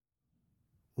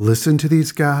Listen to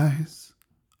these guys.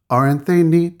 Aren't they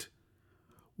neat?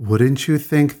 Wouldn't you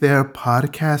think their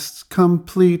podcast's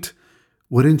complete?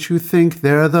 Wouldn't you think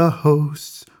they're the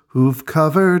hosts who've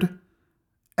covered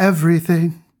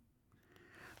everything?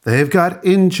 They've got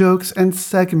in-jokes and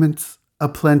segments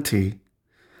aplenty.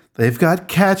 They've got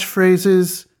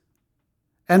catchphrases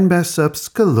and mess-ups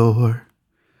galore.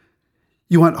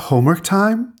 You want homework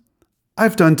time?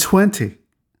 I've done 20.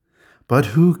 But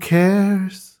who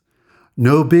cares?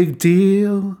 No big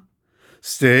deal.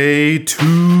 Stay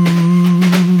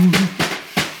tuned.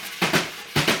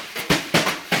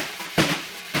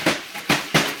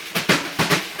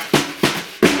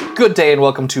 Good day and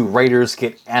welcome to Writers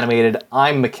Get Animated.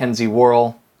 I'm Mackenzie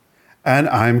Worrell. And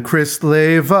I'm Chris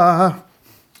Leva.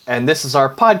 And this is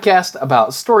our podcast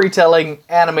about storytelling,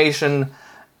 animation,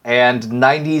 and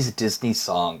 90s Disney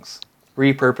songs,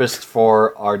 repurposed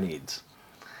for our needs.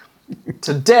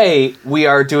 Today, we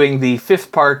are doing the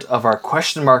fifth part of our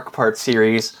question mark part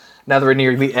series. Now that we're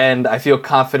near the end, I feel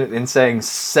confident in saying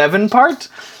 7-part.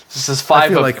 This is 5 I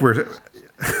feel of... like we're...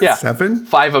 Yeah, 7?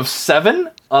 5 of 7,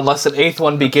 unless an 8th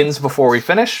one begins before we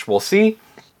finish. We'll see.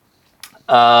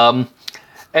 And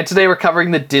today we're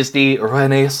covering the Disney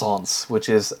Renaissance, which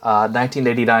is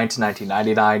 1989 to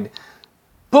 1999,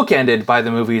 bookended by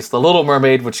the movies The Little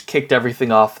Mermaid, which kicked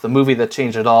everything off, The Movie That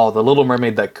Changed It All, The Little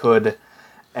Mermaid That Could,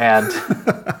 and...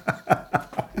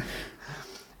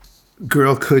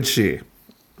 Girl, could she?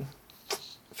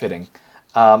 Fitting.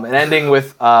 And ending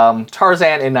with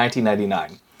Tarzan in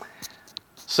 1999.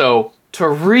 So, to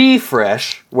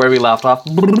refresh where we left off,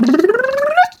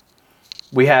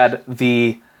 we had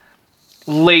the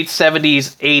late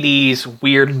 70s, 80s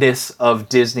weirdness of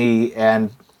Disney, and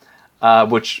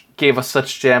which gave us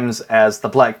such gems as The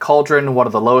Black Cauldron, one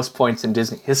of the lowest points in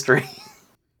Disney history.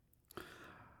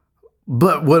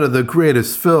 But one of the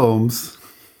greatest films.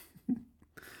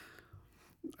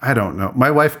 I don't know.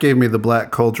 My wife gave me the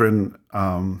Black Cauldron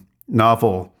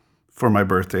novel for my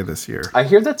birthday this year. I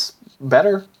hear that's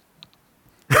better.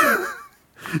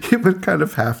 It would kind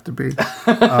of have to be.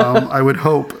 I would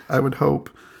hope.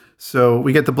 So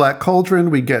we get the Black Cauldron.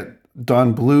 We get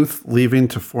Don Bluth leaving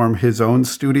to form his own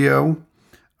studio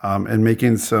and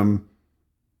making some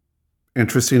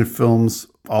interesting films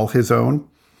all his own.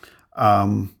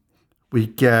 We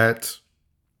get,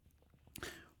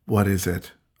 what is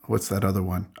it? What's that other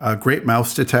one? Great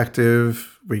Mouse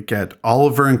Detective. We get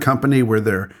Oliver and Company, where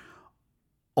they're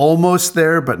almost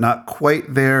there, but not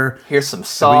quite there. Here's some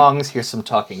songs. Here's some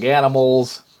talking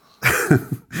animals.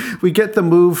 We get the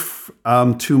move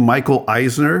to Michael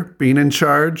Eisner being in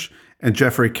charge and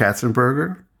Jeffrey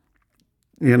Katzenberger,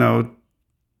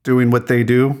 doing what they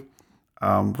do,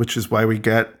 which is why we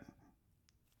get,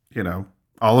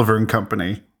 Oliver and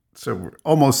Company. So we're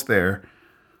almost there,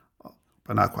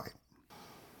 but not quite.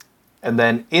 And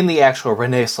then in the actual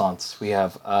Renaissance, we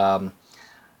have...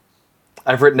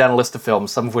 I've written down a list of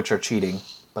films, some of which are cheating,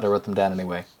 but I wrote them down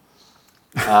anyway.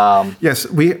 Yes,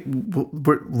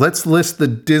 let's list the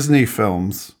Disney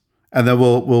films, and then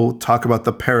we'll talk about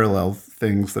the parallel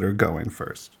things that are going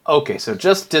first. Okay, so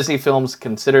just Disney films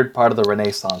considered part of the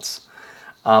Renaissance.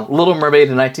 Little Mermaid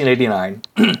in 1989.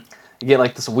 You get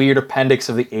like this weird appendix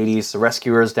of the 80s, The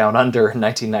Rescuers Down Under in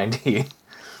 1990.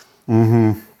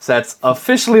 Mm-hmm. So that's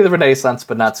officially the Renaissance,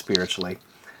 but not spiritually.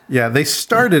 Yeah, they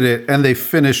started it and they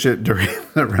finished it during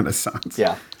the Renaissance.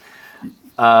 Yeah.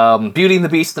 Beauty and the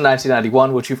Beast in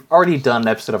 1991, which we've already done an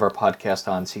episode of our podcast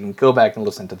on, so you can go back and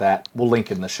listen to that. We'll link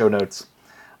it in the show notes.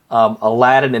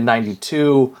 Aladdin in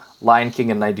 92, Lion King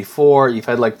in 94. You've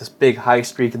had like this big high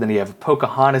streak, and then you have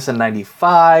Pocahontas in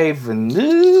 95. And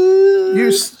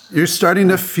you're starting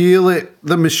to feel it,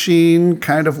 the machine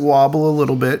kind of wobble a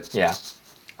little bit. Yeah.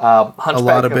 A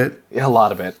lot of it. Yeah, a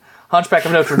lot of it. Hunchback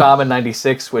of Notre Dame in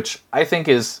 96, which I think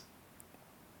is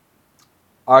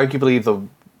arguably the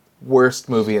worst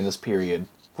movie in this period,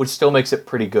 which still makes it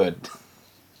pretty good.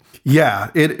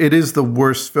 Yeah, it is the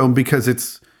worst film because it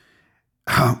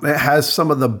has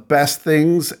some of the best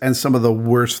things and some of the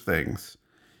worst things.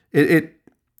 It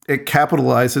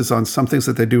capitalizes on some things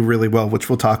that they do really well, which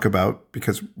we'll talk about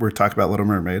because we're talking about Little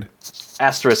Mermaid.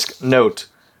 Asterisk note.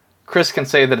 Chris can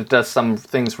say that it does some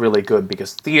things really good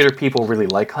because theater people really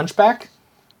like Hunchback.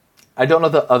 I don't know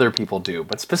that other people do,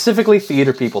 but specifically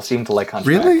theater people seem to like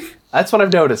Hunchback. Really? That's what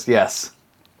I've noticed, yes.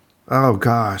 Oh,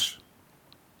 gosh.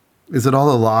 Is it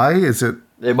all a lie? Is it?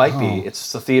 It might be.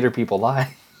 It's the theater people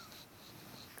lie.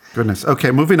 Goodness.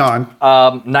 Okay, moving on.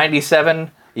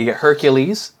 97, you get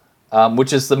Hercules,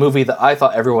 which is the movie that I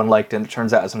thought everyone liked, and it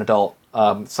turns out as an adult,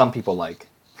 some people like,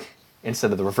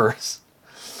 instead of the reverse.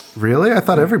 Really? I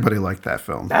thought everybody liked that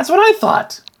film. That's what I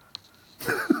thought.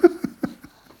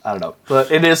 I don't know.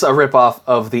 But it is a ripoff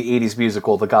of the 80s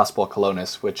musical, The Gospel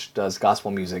Colonus, which does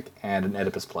gospel music and an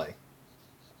Oedipus play.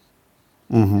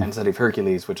 Mm-hmm. And City of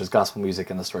Hercules, which is gospel music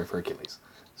and the story of Hercules.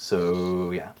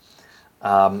 So, yeah.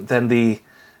 Then the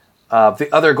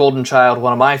other Golden Child,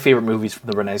 one of my favorite movies from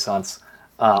the Renaissance,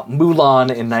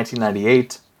 Mulan in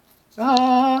 1998.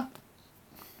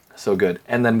 So good.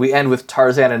 And then we end with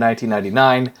Tarzan in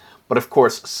 1999. But of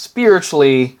course,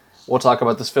 spiritually, we'll talk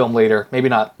about this film later. Maybe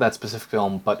not that specific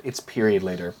film, but its period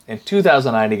later. In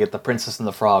 2009, you get The Princess and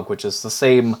the Frog, which is the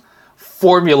same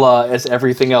formula as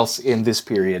everything else in this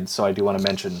period. So I do want to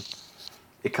mention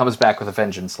it comes back with a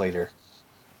vengeance later.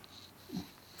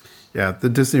 Yeah, the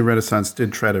Disney Renaissance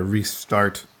did try to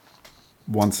restart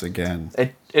once again.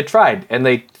 It tried, and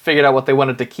they figured out what they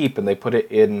wanted to keep, and they put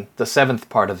it in the 7th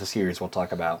part of the series we'll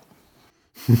talk about.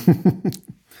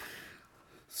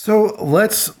 So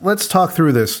let's talk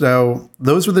through this. Now,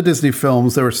 those were the Disney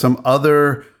films. There were some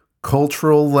other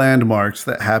cultural landmarks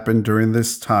that happened during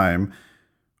this time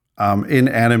in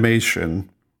animation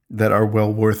that are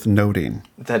well worth noting.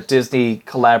 That Disney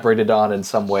collaborated on in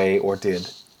some way or did.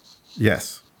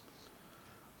 Yes.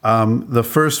 The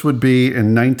first would be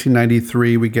in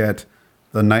 1993, we get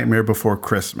The Nightmare Before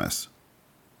Christmas.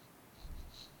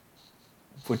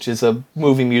 Which is a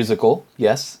movie musical,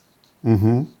 yes.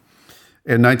 Mm-hmm.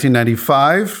 In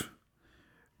 1995,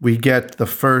 we get the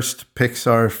first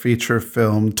Pixar feature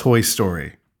film, Toy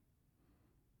Story.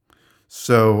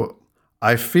 So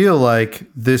I feel like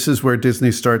this is where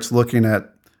Disney starts looking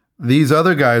at these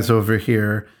other guys over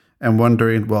here and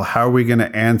wondering, well, how are we going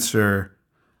to answer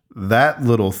that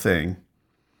little thing,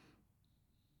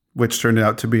 which turned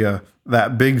out to be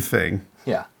that big thing.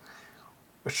 Yeah.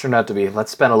 Which turned out to be,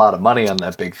 let's spend a lot of money on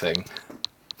that big thing.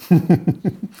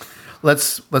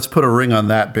 Let's put a ring on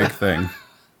that big thing.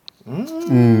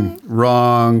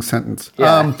 Wrong sentence.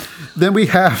 Yeah. Then we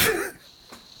have...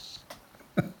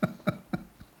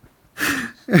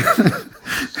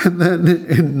 and then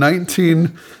in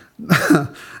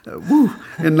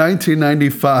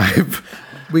 1995,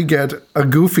 we get a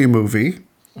Goofy movie,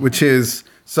 which is,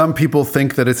 some people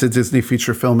think that it's a Disney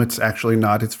feature film. It's actually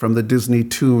not. It's from the Disney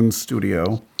Toon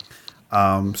Studio.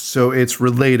 So it's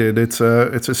related. It's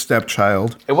a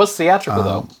stepchild. It was theatrical,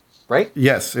 though, right?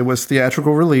 Yes, it was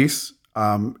theatrical release.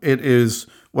 It is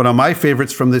one of my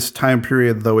favorites from this time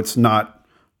period, though it's not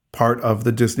part of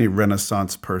the Disney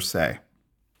Renaissance per se.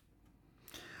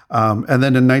 And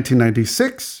then in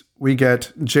 1996, we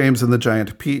get James and the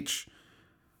Giant Peach,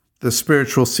 the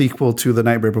spiritual sequel to The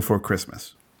Nightmare Before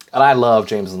Christmas. And I love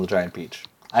James and the Giant Peach.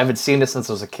 I haven't seen it since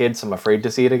I was a kid, so I'm afraid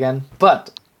to see it again.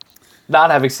 But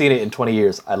not having seen it in 20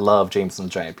 years, I love James and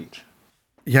the Giant Peach.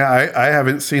 Yeah, I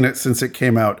haven't seen it since it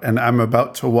came out, and I'm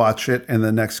about to watch it in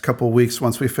the next couple of weeks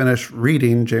once we finish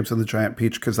reading James and the Giant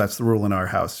Peach, because that's the rule in our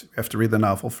house. You have to read the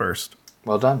novel first.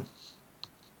 Well done.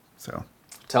 So,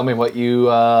 tell me what you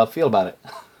feel about it.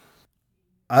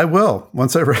 I will.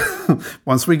 Once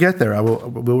we get there,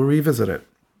 we'll revisit it.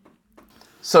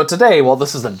 So today, well,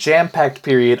 this is a jam-packed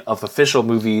period of official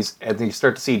movies, and then you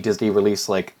start to see Disney release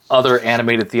like other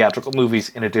animated theatrical movies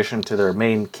in addition to their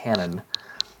main canon.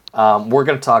 We're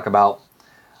going to talk about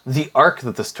the arc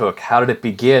that this took. How did it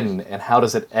begin, and how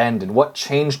does it end, and what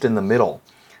changed in the middle?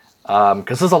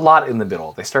 Because there's a lot in the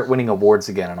middle. They start winning awards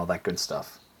again and all that good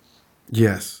stuff.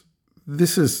 Yes.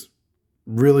 This is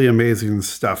really amazing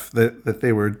stuff that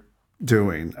they were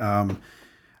doing.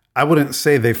 I wouldn't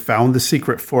say they found the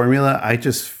secret formula. I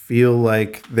just feel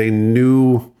like they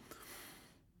knew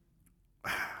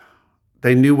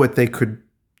what they could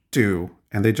do,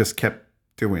 and they just kept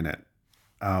doing it.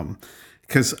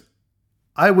 Because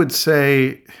I would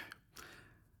say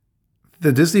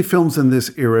the Disney films in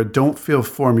this era don't feel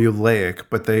formulaic,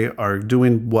 but they are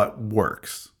doing what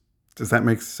works. Does that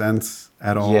make sense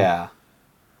at all? Yeah.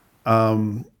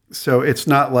 So it's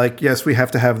not like, yes, we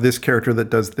have to have this character that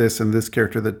does this and this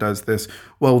character that does this.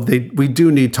 Well, we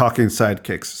do need talking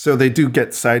sidekicks. So they do get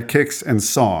sidekicks and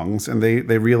songs, and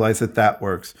they realize that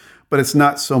works. But it's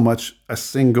not so much a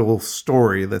single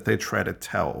story that they try to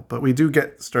tell. But we do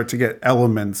start to get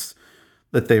elements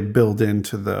that they build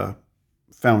into the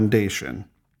foundation.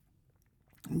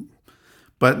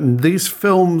 But these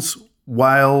films,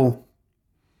 while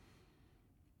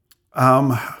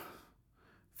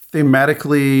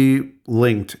thematically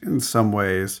linked in some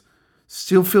ways,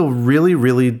 still feel really,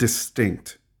 really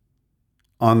distinct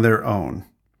on their own.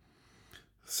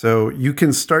 So you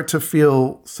can start to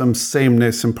feel some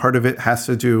sameness, and part of it has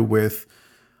to do with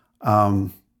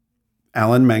Alan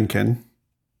Menken.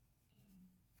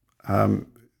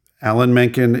 Alan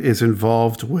Menken is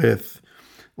involved with,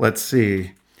 let's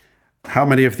see, How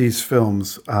many of these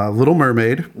films? Little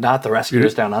Mermaid. Not The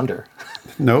Rescuers Down Under.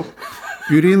 Nope.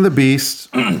 Beauty and the Beast.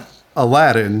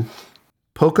 Aladdin.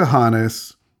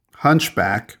 Pocahontas.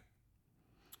 Hunchback.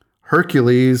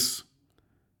 Hercules.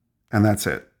 And that's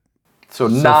it. So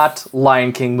not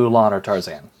Lion King, Mulan, or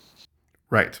Tarzan.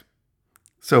 Right.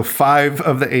 So 5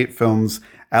 of the 8 films,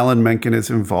 Alan Menken is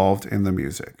involved in the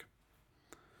music.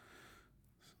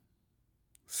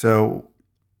 So,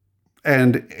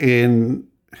 and in,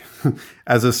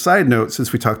 as a side note,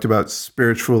 since we talked about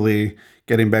spiritually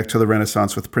getting back to the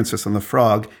Renaissance with Princess and the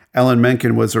Frog, Alan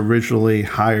Menken was originally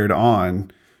hired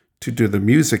on to do the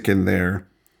music in there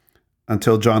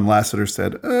until John Lasseter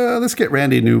said, let's get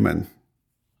Randy Newman.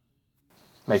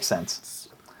 Makes sense.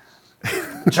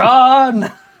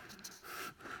 John!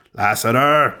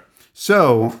 Lasseter!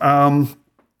 So,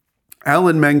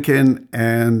 Alan Menken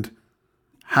and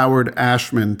Howard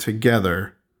Ashman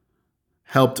together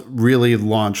helped really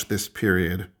launch this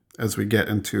period as we get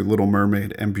into Little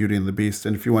Mermaid and Beauty and the Beast.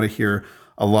 And if you want to hear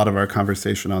a lot of our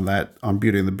conversation on that, on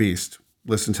Beauty and the Beast,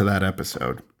 listen to that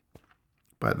episode.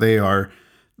 But they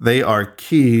are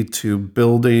key to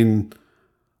building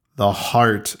the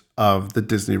heart of the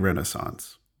Disney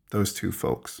Renaissance, those 2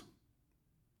 folks.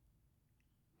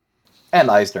 And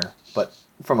Eisner, but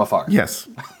from afar. Yes,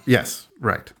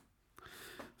 right.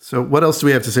 So what else do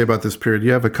we have to say about this period?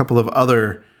 You have a couple of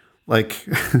other, I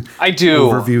do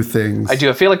overview things. I do.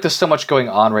 I feel like there's so much going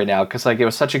on right now because it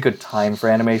was such a good time for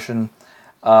animation.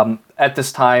 At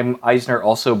this time, Eisner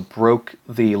also broke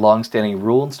the long-standing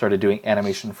rule and started doing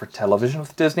animation for television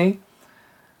with Disney.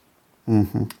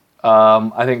 Mm-hmm.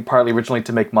 I think partly originally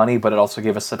to make money, but it also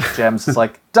gave us such gems as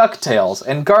like DuckTales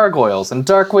and Gargoyles and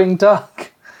Darkwing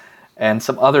Duck and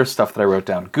some other stuff that I wrote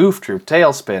down. Goof Troop,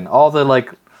 Tailspin, all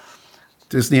the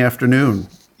Disney Afternoon.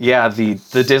 Yeah, the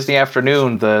Disney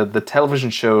Afternoon, the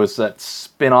television shows that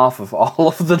spin off of all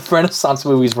of the Renaissance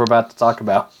movies we're about to talk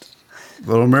about.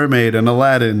 Little Mermaid and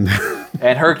Aladdin.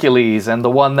 And Hercules, and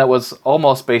the one that was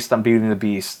almost based on Beauty and the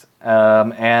Beast.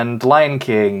 And Lion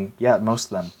King. Yeah,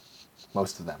 most of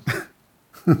them.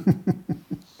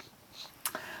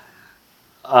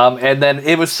 And then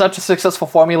it was such a successful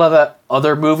formula that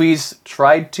other movies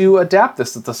tried to adapt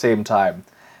this at the same time.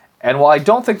 And while I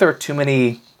don't think there are too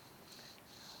many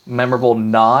memorable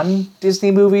non-Disney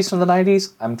movies from the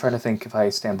 90s, I'm trying to think if I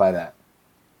stand by that.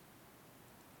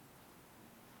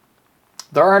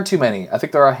 There aren't too many. I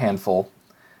think there are a handful.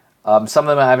 Some of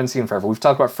them I haven't seen forever. We've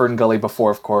talked about Fern Gully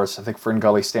before, of course. I think Fern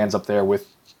Gully stands up there with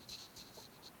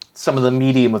some of the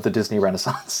medium of the Disney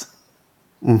Renaissance.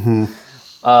 Mm-hmm.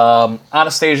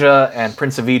 Anastasia and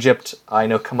Prince of Egypt, I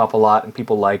know come up a lot and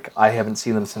people like. I haven't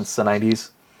seen them since the 90s.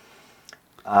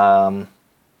 I don't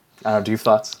know, do you have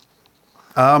thoughts?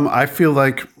 I feel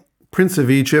like Prince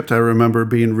of Egypt, I remember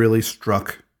being really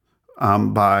struck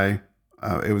by.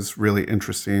 It was really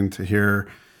interesting to hear.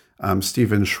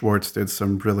 Stephen Schwartz did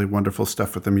some really wonderful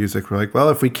stuff with the music. We're like, well,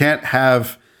 if we can't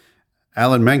have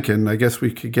Alan Menken, I guess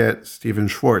we could get Stephen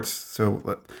Schwartz.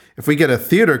 So if we get a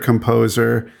theater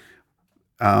composer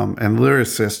and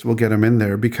lyricist, we'll get him in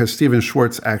there because Stephen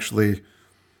Schwartz actually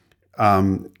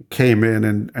came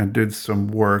in and did some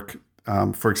work,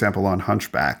 for example, on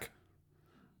Hunchback.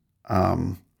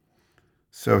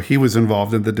 So he was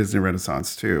involved in the Disney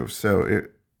Renaissance too. So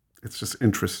it's just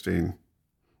interesting.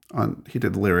 He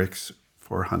did lyrics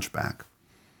for Hunchback.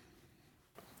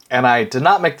 And I did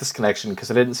not make this connection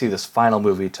because I didn't see this final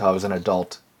movie till I was an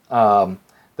adult. That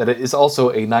it is also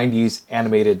a 90s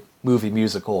animated movie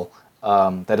musical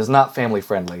that is not family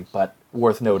friendly, but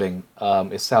worth noting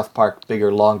is South Park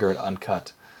Bigger, Longer, and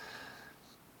Uncut.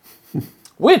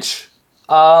 Which,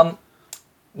 not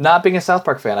being a South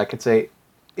Park fan, I could say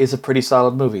is a pretty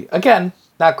solid movie. Again,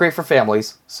 not great for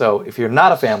families, so if you're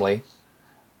not a family,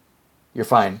 you're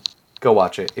fine. Go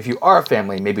watch it. If you are a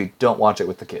family, maybe don't watch it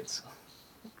with the kids.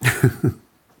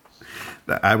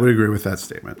 I would agree with that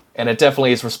statement. And it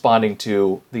definitely is responding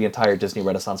to the entire Disney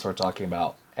Renaissance we're talking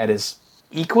about. And is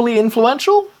equally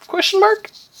influential? Question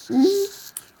mark?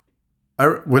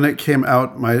 When it came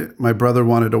out, my brother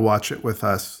wanted to watch it with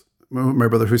us. My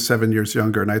brother, who's 7 years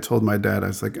younger, and I told my dad, I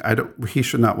was like, he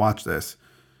should not watch this.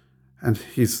 And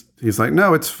he's like,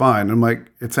 no, it's fine. I'm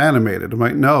like, it's animated. I'm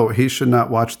like, no, he should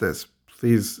not watch this,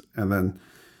 please. And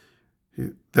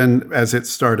then as it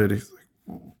started,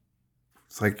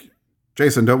 it's like,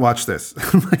 Jason, don't watch this.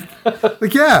 I'm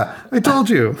like, yeah, I told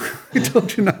you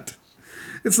not to.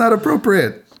 It's not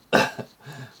appropriate.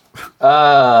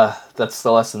 That's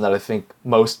the lesson that I think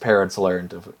most parents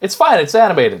learned. It's fine, it's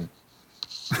animated.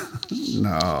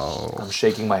 No. I'm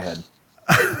shaking my head.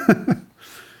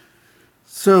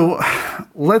 So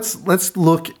let's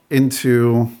look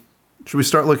into Should we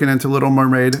start looking into Little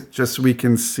Mermaid just so we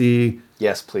can see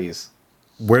Yes, please.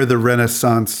 where the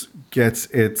Renaissance gets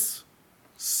its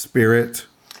spirit?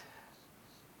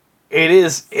 It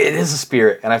is a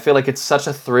spirit, and I feel like it's such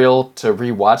a thrill to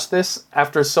rewatch this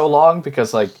after so long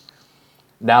because, like,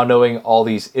 now knowing all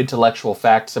these intellectual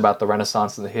facts about the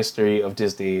Renaissance and the history of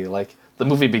Disney, like, the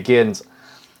movie begins.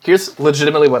 Here's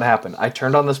legitimately what happened. I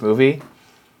turned on this movie,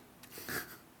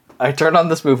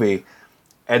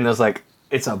 and there's, like,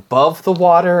 it's above the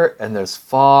water, and there's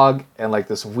fog, and, like,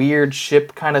 this weird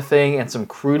ship kind of thing, and some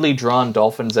crudely drawn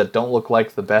dolphins that don't look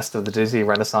like the best of the Disney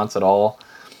Renaissance at all.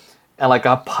 And, like,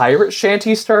 a pirate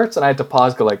shanty starts, and I had to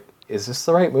pause, go, like, is this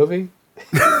the right movie?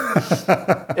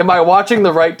 Am I watching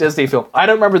the right Disney film? I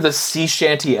don't remember the sea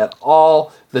shanty at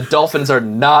all. The dolphins are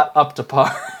not up to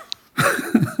par.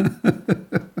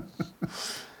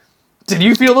 Did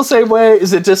you feel the same way?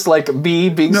 Is it just, like, me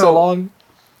being so long?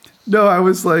 No, I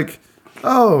was like,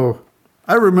 oh,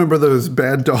 I remember those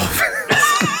bad dolphins.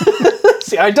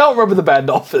 See, I don't remember the bad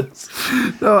dolphins.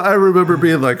 No, I remember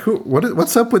being like,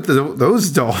 what's up with those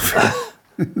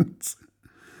dolphins?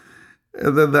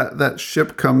 And then that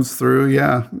ship comes through.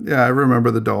 Yeah, I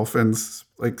remember the dolphins,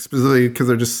 like specifically because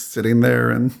they're just sitting there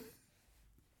and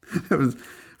it was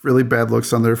really bad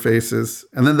looks on their faces.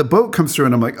 And then the boat comes through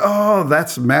and I'm like, oh,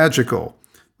 that's magical.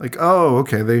 Like, oh,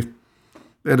 okay, they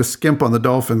had a skimp on the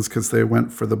dolphins because they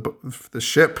went for the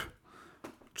ship,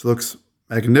 which looks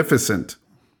magnificent.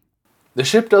 The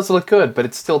ship does look good, but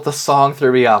it's still, the song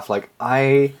threw me off. Like,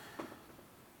 I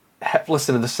have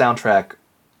listened to the soundtrack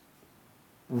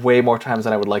way more times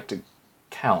than I would like to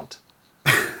count.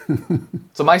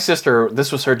 So my sister, this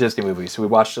was her Disney movie, so we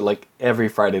watched it like every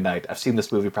Friday night. I've seen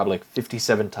this movie probably like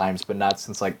 57 times, but not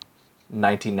since like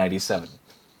 1997.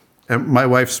 And my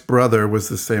wife's brother was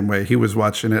the same way. He was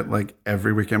watching it like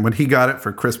every weekend. When he got it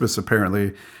for Christmas,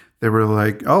 apparently, they were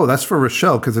like, oh, that's for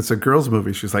Rochelle because it's a girl's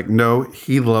movie. She's like, no,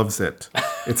 he loves it.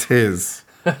 It's his.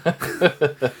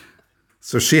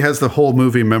 So she has the whole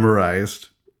movie memorized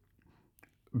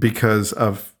because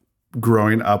of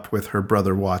growing up with her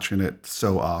brother watching it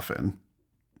so often.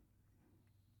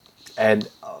 And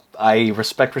I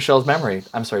respect Rochelle's memory.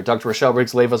 I'm sorry, Dr. Rochelle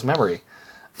Briggs-Leva's memory.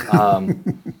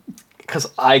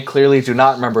 Because I clearly do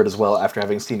not remember it as well after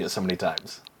having seen it so many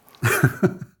times.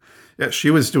 Yeah,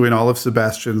 she was doing all of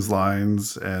Sebastian's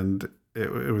lines, and it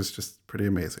was just pretty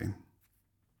amazing.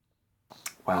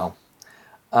 Wow.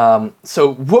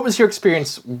 So what was your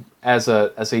experience as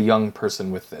a young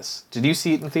person with this? Did you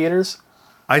see it in theaters?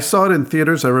 I saw it in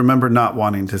theaters. I remember not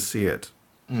wanting to see it.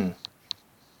 It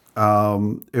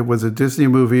was a Disney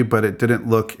movie, but it didn't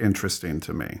look interesting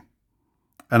to me.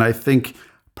 And I think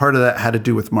part of that had to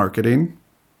do with marketing.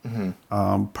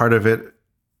 Part of it,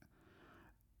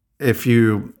 let's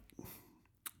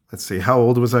see, how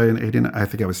old was I in 89? I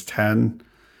think I was 10.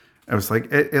 I was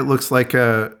like, it looks like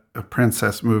a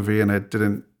princess movie,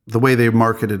 and the way they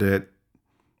marketed it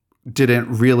didn't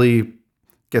really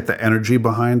get the energy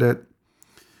behind it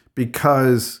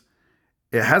because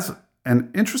it has an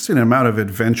interesting amount of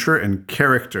adventure and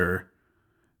character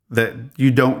that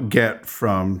you don't get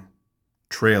from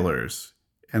trailers.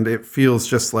 And it feels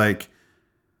just like,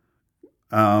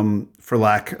 for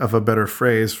lack of a better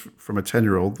phrase from a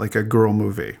 10-year-old, like a girl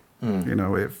movie. You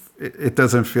know, it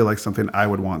doesn't feel like something I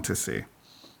would want to see.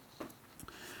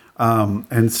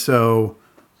 And so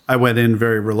I went in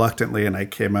very reluctantly and I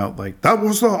came out like, that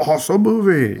was an awesome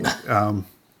movie.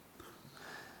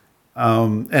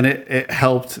 And it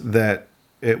helped that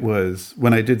it was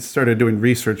when I started doing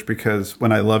research, because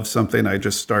when I love something, I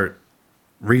just start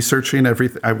researching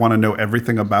everything. I want to know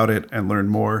everything about it and learn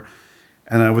more.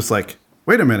 And I was like,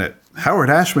 wait a minute, Howard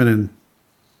Ashman and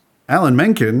Alan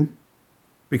Menken,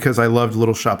 because I loved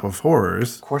Little Shop of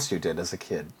Horrors. Of course you did as a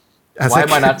kid. Why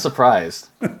am I not surprised?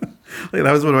 Like,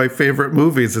 that was one of my favorite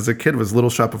movies as a kid, was Little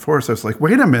Shop of Horrors. I was like,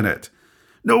 wait a minute.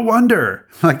 No wonder.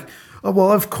 Like, oh,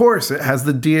 well, of course, it has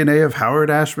the DNA of Howard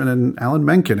Ashman and Alan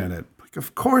Menken in it. Like,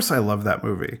 of course I love that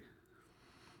movie.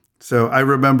 So I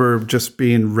remember just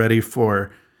being ready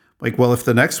for, like, well, if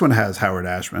the next one has Howard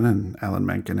Ashman and Alan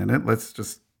Menken in it,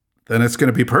 then it's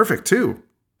going to be perfect too.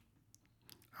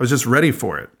 I was just ready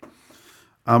for it.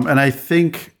 And I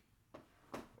think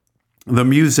the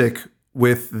music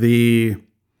with the,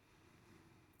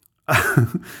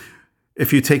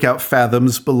 if you take out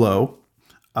Fathoms Below,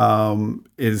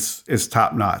 is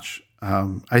top notch.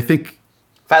 I think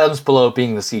Fathoms Below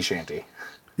being the sea shanty.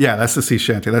 Yeah, that's the sea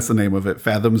shanty. That's the name of it,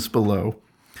 Fathoms Below.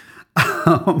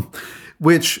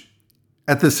 Which,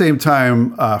 at the same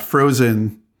time,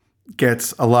 Frozen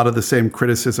gets a lot of the same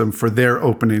criticism for their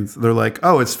openings. They're like,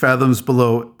 oh, it's Fathoms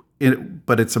Below,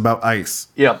 but it's about ice.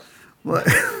 Yep.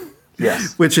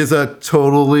 Yes. Which is a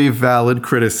totally valid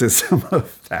criticism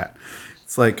of that.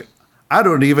 It's like, I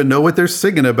don't even know what they're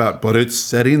singing about, but it's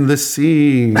setting the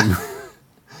scene.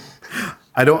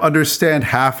 I don't understand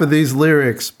half of these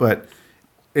lyrics, but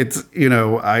it's,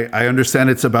 I understand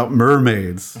it's about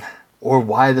mermaids. Or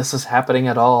why this is happening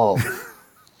at all.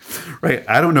 Right.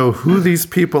 I don't know who these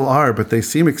people are, but they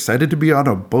seem excited to be on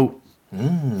a boat.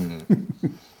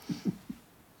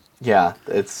 Yeah,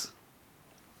 it's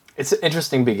an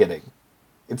interesting beginning.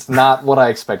 It's not what I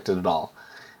expected at all.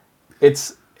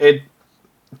 It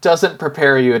doesn't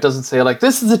prepare you. It doesn't say, like,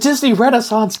 this is the Disney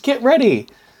Renaissance, get ready.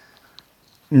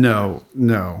 No.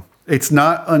 It's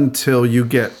not until you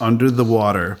get under the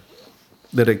water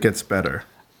that it gets better.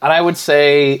 And I would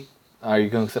say, are you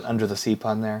going with an under the sea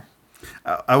pun there?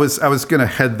 I was going to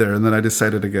head there, and then I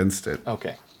decided against it.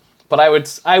 Okay. But I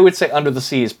would say Under the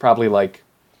Sea is probably like,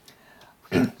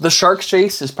 the shark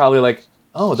chase is probably like,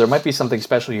 oh, there might be something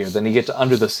special here. Then you get to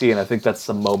Under the Sea, and I think that's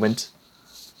the moment.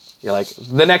 You're like,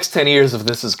 the next 10 years of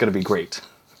this is going to be great.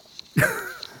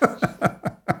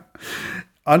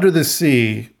 Under the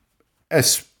Sea,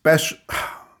 especially...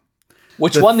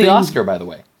 Which won the Oscar, by the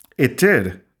way. It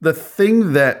did. The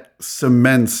thing that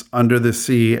cements Under the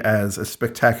Sea as a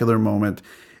spectacular moment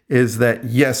is that,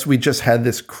 yes, we just had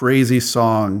this crazy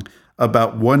song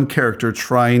about one character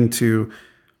trying to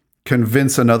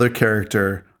convince another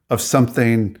character of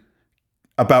something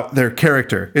about their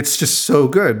character. It's just so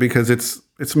good because it's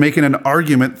making an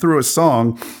argument through a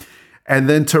song, and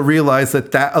then to realize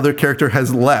that other character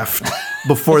has left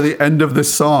before the end of the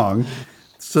song.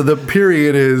 So the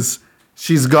period is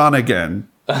she's gone again.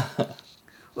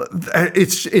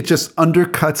 It just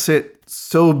undercuts it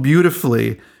so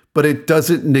beautifully, but it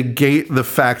doesn't negate the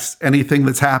facts, anything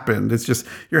that's happened. It's just,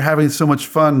 you're having so much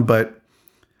fun, but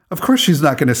of course she's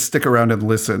not going to stick around and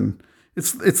listen.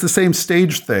 It's the same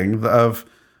stage thing of,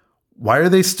 why are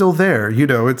they still there?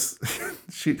 It's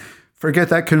forget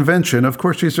that convention. Of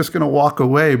course she's just going to walk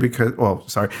away because,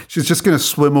 she's just going to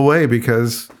swim away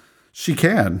because she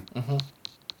can. Mm-hmm.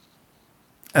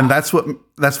 And that's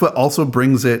what also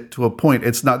brings it to a point.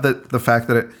 It's not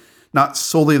not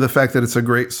solely the fact that it's a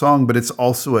great song, but it's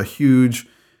also a huge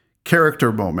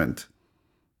character moment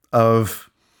of,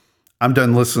 I'm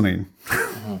done listening.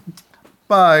 Mm-hmm.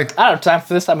 Bye. I don't have time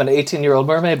for this. I'm an 18-year-old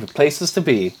mermaid with places to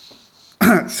be.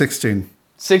 16.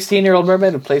 16-year-old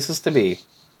mermaid with places to be.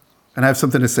 And I have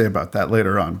something to say about that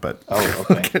later on, but okay.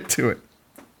 I'll get to it.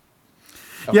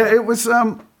 Okay. Yeah, it was,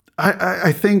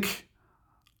 I think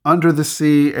Under the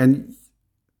Sea, and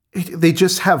they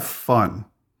just have fun.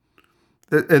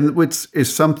 And which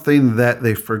is something that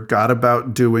they forgot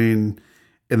about doing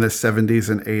in the 70s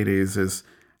and 80s, is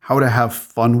how to have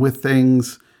fun with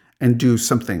things and do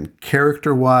something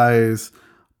character-wise,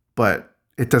 but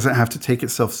it doesn't have to take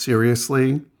itself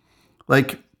seriously.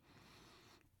 Like,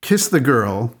 Kiss the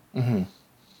Girl, mm-hmm.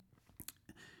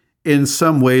 in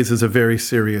some ways is a very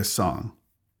serious song.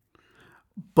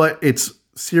 But it's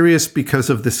serious because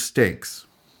of the stakes.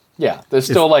 Yeah, they're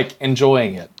still,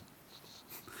 enjoying it.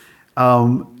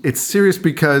 It's serious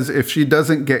because if she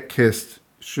doesn't get kissed,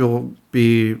 she'll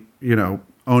be,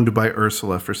 owned by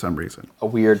Ursula for some reason. A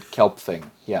weird kelp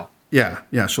thing, yeah.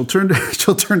 Yeah. She'll turn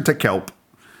to kelp,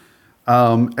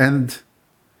 but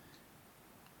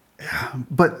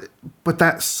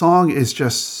that song is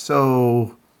just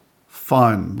so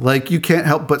fun. Like, you can't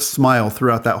help but smile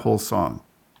throughout that whole song.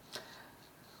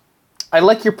 I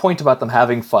like your point about them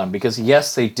having fun, because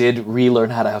yes, they did relearn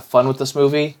how to have fun with this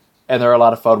movie, and there are a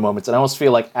lot of fun moments. And I almost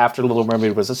feel like after Little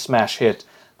Mermaid was a smash hit,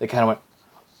 they kind of went,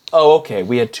 oh, okay,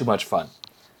 we had too much fun.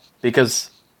 Because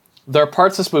there are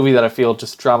parts of this movie that I feel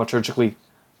just dramaturgically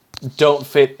don't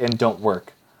fit and don't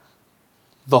work.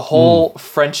 The whole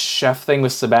French chef thing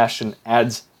with Sebastian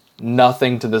adds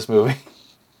nothing to this movie.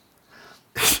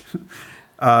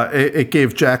 It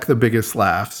gave Jack the biggest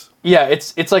laughs. Yeah,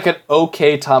 it's like an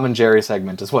okay Tom and Jerry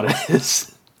segment is what it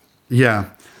is. Yeah.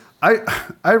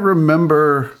 I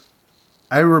remember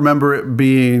it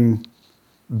being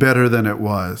better than it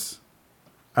was.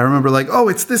 I remember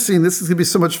it's this scene, this is going to be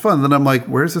so much fun. Then I'm like,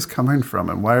 where's this coming from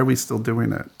and why are we still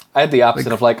doing it? I had the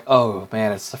opposite of oh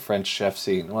man, it's the French chef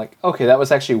scene. I'm like, okay, that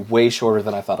was actually way shorter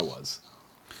than I thought it was.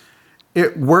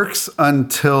 It works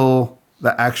until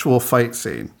the actual fight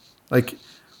scene.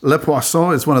 Le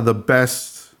Poisson is one of the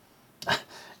best.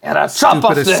 And I chop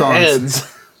off their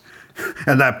heads.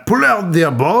 And I pull out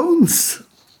their bones.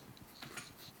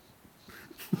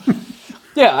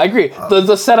 Yeah, I agree.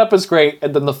 The setup is great,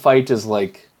 and then the fight is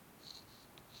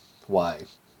why?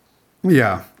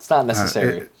 Yeah. It's not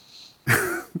necessary.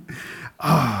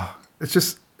 It's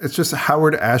just, it's just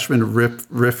Howard Ashman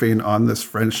riffing on this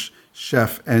French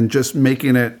chef and just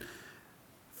making it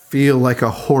feel like a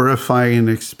horrifying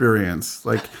experience.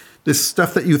 Like this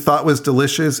stuff that you thought was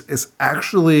delicious is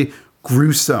actually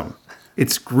gruesome.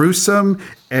 It's gruesome,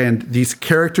 and these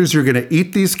characters, you're going to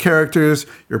eat these characters.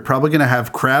 You're probably going to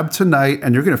have crab tonight,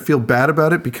 and you're going to feel bad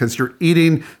about it because you're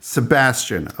eating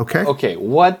Sebastian. Okay. Okay.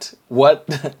 What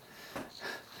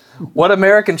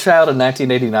American child in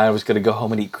 1989 was going to go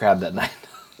home and eat crab that night?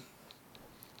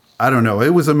 I don't know.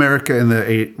 It was America in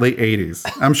the late 80s.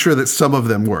 I'm sure that some of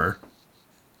them were.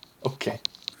 Okay.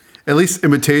 At least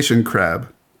imitation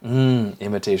crab.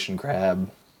 Imitation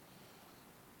crab.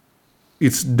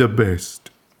 It's the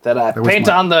best. That I paint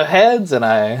on the heads and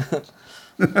I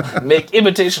make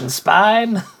imitation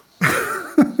spine.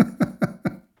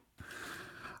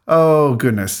 Oh,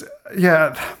 goodness.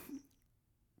 Yeah.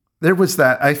 There was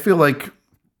that. I feel like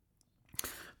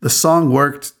the song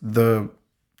worked. The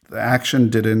action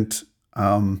didn't.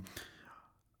 Can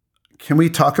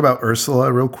we talk about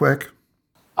Ursula real quick?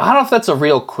 I don't know if that's a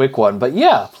real quick one, but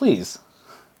yeah, please.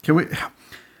 Can we?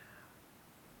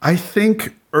 I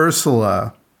think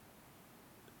Ursula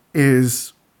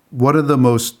is one of the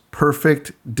most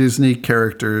perfect Disney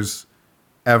characters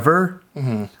ever.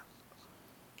 Mm-hmm.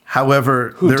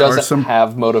 However, who doesn't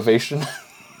have motivation?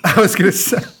 I was going to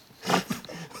say,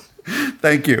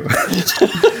 thank you.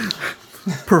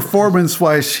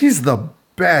 Performance-wise, she's the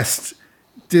best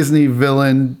Disney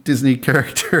villain, Disney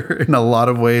character in a lot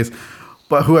of ways,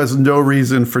 but who has no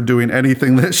reason for doing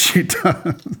anything that she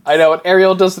does. I know, and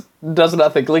Ariel does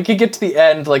nothing. Like, you get to the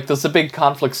end, like, there's a big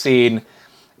conflict scene,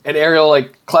 and Ariel,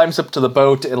 like, climbs up to the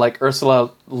boat, and, like,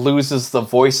 Ursula loses the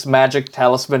voice magic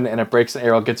talisman, and it breaks, and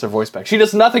Ariel gets her voice back. She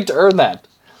does nothing to earn that.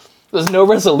 There's no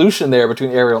resolution there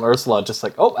between Ariel and Ursula, just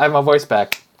like, oh, I have my voice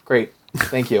back. Great.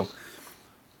 Thank you.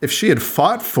 If she had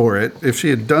fought for it, if she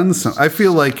had done something, I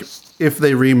feel like if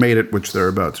they remade it, which they're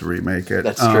about to remake it,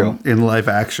 that's true. In live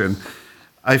action,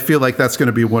 I feel like that's going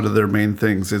to be one of their main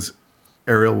things is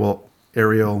Ariel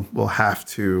will have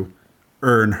to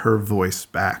earn her voice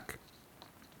back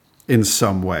in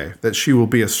some way, that she will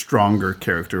be a stronger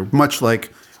character, much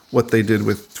like what they did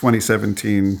with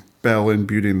 2017 Belle in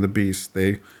Beauty and the Beast.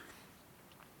 They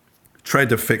tried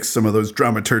to fix some of those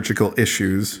dramaturgical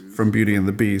issues from Beauty and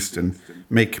the Beast and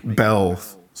make Belle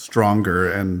stronger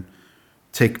and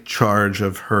take charge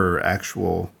of her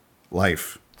actual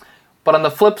life. But on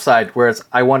the flip side, whereas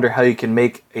I wonder how you can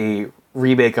make a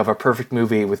remake of a perfect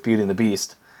movie with Beauty and the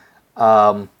Beast,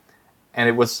 and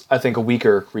it was, I think, a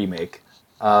weaker remake.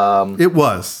 It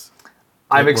was.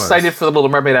 I'm excited for The Little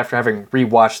Mermaid after having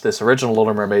rewatched this original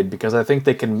Little Mermaid because I think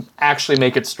they can actually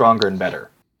make it stronger and better.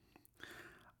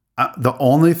 The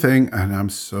only thing, and I'm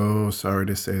so sorry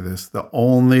to say this, the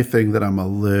only thing that I'm a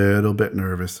little bit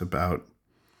nervous about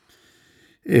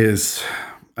is,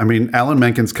 I mean, Alan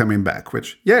Menken's coming back,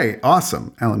 which, yay,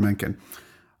 awesome, Alan Menken.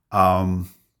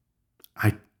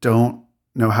 I don't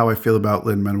know how I feel about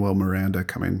Lin-Manuel Miranda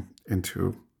coming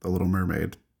into The Little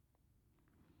Mermaid.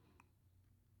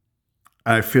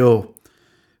 I feel,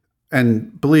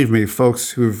 and believe me,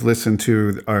 folks who've listened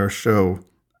to our show,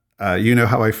 you know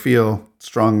how I feel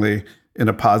strongly in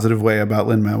a positive way about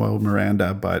Lin-Manuel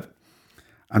Miranda, but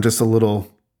I'm just a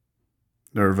little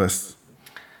nervous.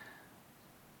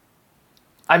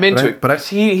 I'm into it. But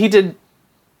he did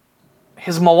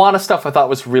his Moana stuff. I thought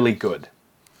was really good.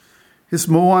 His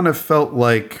Moana felt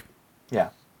like, yeah,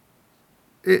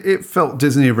 it felt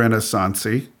Disney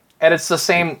Renaissance-y. And it's the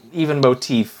same even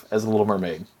motif as The Little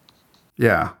Mermaid.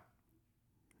 Yeah.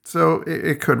 So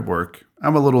it could work.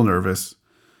 I'm a little nervous.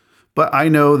 But I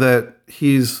know that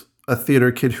he's a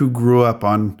theater kid who grew up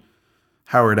on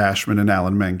Howard Ashman and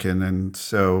Alan Menken,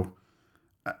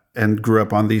 and grew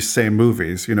up on these same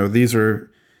movies. You know, these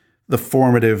are the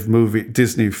formative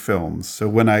Disney films. So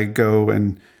when I go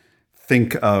and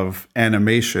think of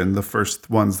animation, the first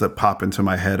ones that pop into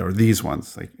my head are these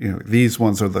ones. Like, you know, these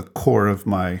ones are the core of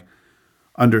my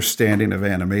understanding of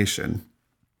animation.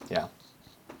 Yeah.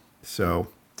 So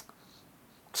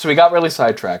we got really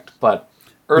sidetracked, but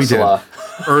Ursula.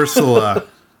 Ursula.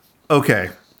 Okay.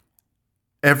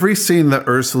 Every scene that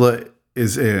Ursula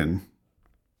is in,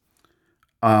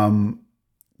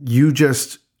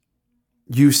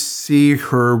 you see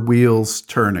her wheels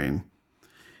turning.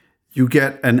 You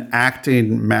get an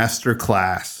acting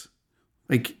masterclass.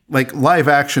 Like live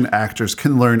action actors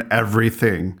can learn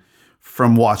everything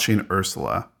from watching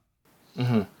Ursula.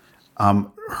 Mm-hmm.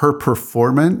 Her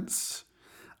performance,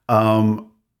 my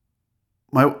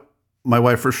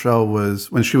wife Rochelle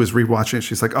when she was rewatching it,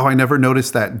 she's like, "Oh, I never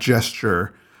noticed that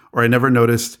gesture, or I never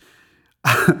noticed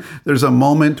there's a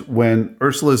moment when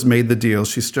Ursula's made the deal.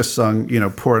 She's just sung,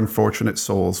 Poor Unfortunate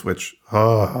Souls, which,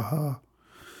 so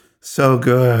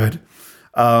good.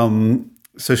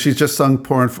 So she's just sung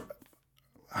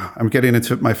I'm getting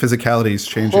into my physicality is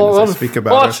changing as I speak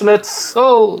about it. Unfortunate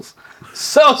Souls.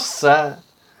 So sad.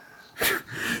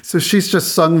 So she's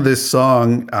just sung this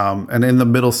song, and in the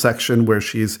middle section where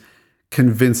she's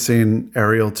convincing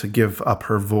Ariel to give up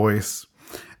her voice,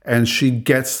 and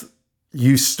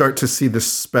you start to see the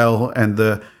spell, and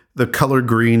the color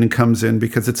green comes in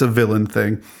because it's a villain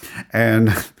thing, and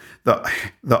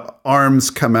the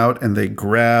arms come out and they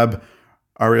grab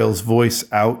Ariel's voice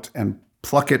out and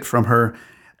pluck it from her,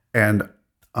 and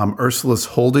Ursula's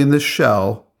holding the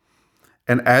shell.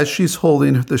 And as she's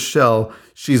holding the shell,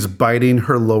 she's biting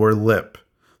her lower lip.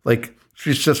 Like,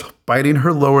 she's just biting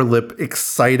her lower lip,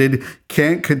 excited,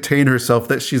 can't contain herself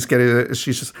that she's getting it.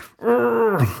 She's just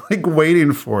like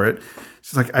waiting for it.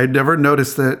 She's like, I never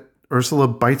noticed that Ursula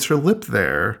bites her lip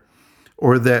there.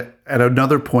 Or that at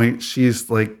another point, she's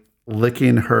like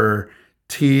licking her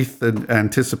teeth in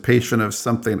anticipation of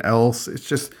something else. It's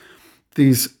just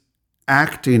these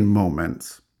acting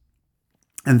moments.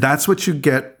 And that's what you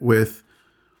get with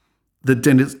the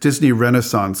Disney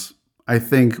Renaissance, I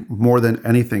think, more than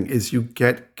anything, is you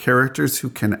get characters who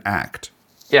can act.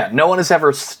 Yeah, no one is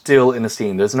ever still in a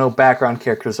scene. There's no background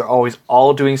characters. They're always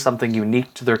all doing something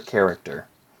unique to their character.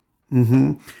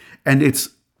 Mm-hmm. And it's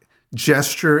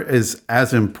gesture is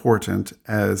as important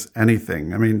as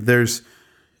anything. I mean, there's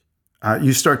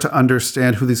you start to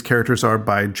understand who these characters are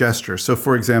by gesture. So,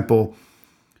 for example,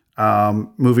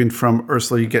 moving from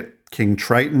Ursula, you get King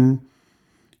Triton.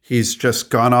 He's just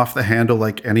gone off the handle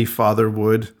like any father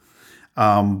would,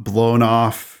 blown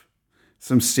off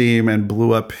some steam and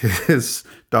blew up his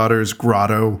daughter's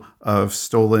grotto of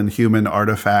stolen human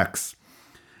artifacts.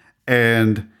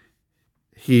 And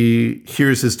he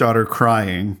hears his daughter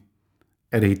crying,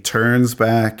 and he turns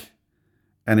back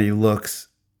and he looks,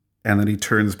 and then he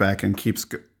turns back and keeps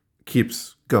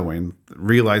going,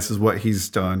 realizes what he's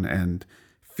done and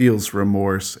feels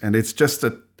remorse. And it's just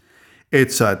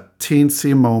it's a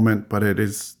teensy moment, but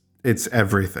it's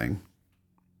everything.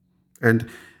 And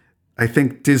I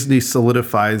think Disney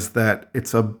solidifies that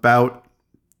it's about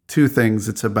two things.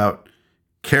 It's about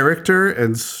character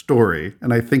and story.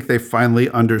 And I think they finally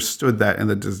understood that in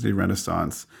the Disney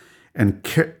Renaissance. And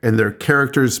their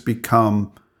characters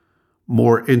become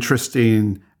more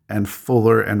interesting and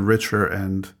fuller and richer.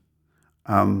 And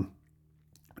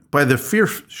by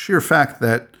the sheer fact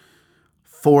that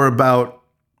for about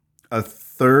a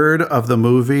third of the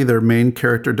movie, their main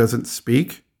character doesn't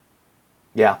speak.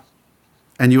 Yeah.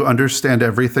 And you understand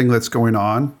everything that's going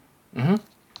on. Mm-hmm.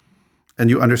 And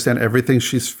you understand everything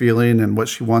she's feeling and what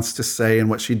she wants to say and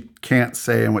what she can't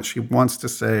say and what she wants to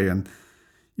say. And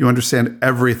you understand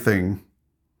everything.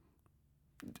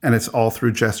 And it's all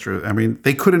through gesture. I mean,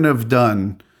 they couldn't have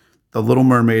done The Little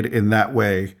Mermaid in that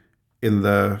way in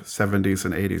the 70s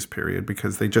and 80s period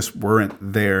because they just weren't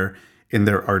there in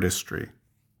their artistry.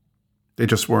 They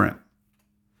just weren't.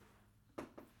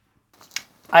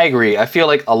 I agree. I feel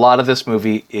like a lot of this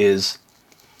movie it's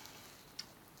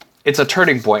a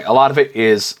turning point. A lot of it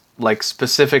is like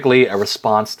specifically a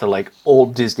response to like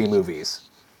old Disney movies.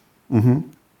 Mm-hmm.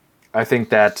 I think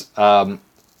that,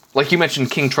 like you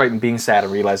mentioned, King Triton being sad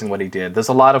and realizing what he did. There's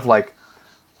a lot of like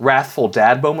wrathful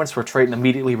dad moments where Triton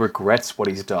immediately regrets what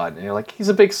he's done. And you're like, he's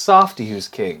a big softy who's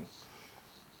king.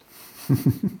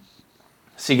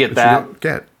 So you get that. You don't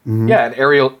get. Mm-hmm. Yeah, and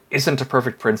Ariel isn't a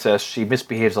perfect princess. She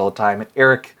misbehaves all the time. And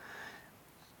Eric,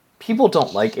 people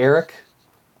don't like Eric.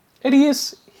 And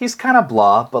he's kind of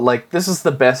blah, but like this is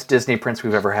the best Disney prince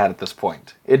we've ever had at this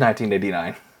point in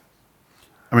 1989.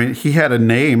 I mean, he had a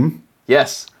name.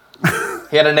 Yes.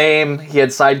 He had a name, he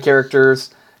had side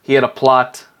characters, he had a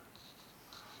plot.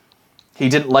 He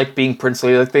didn't like being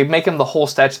princely. Like they make him the whole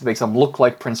statue that makes him look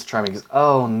like Prince Charming. He goes,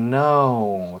 oh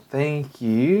no, thank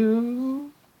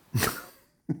you.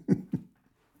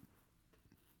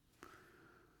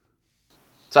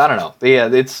 So I don't know. Yeah,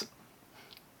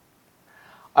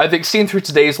 I think seen through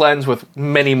today's lens with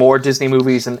many more Disney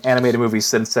movies and animated movies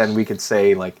since then, we could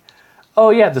say like, oh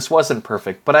yeah, this wasn't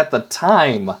perfect. But at the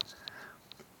time,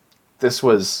 this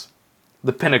was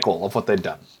the pinnacle of what they'd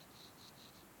done.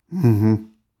 Mm-hmm.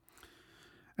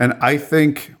 And I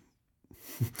think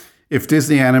if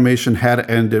Disney animation had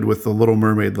ended with The Little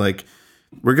Mermaid, like,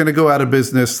 we're going to go out of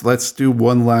business, let's do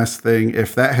one last thing.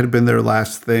 If that had been their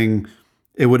last thing,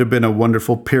 it would have been a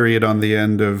wonderful period on the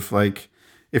end of, like,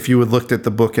 if you had looked at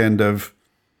the bookend of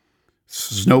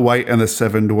Snow White and the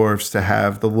Seven Dwarfs to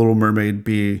have The Little Mermaid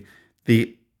be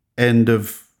the end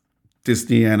of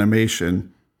Disney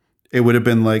animation, it would have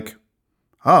been like,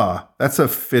 that's a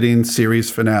fitting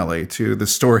series finale to the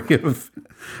story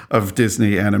of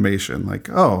Disney animation. Like,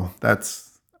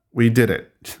 we did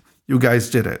it. You guys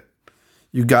did it.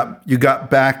 You got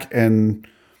back and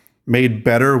made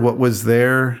better what was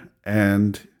there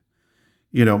and,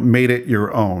 made it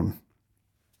your own.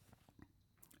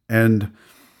 And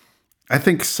I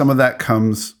think some of that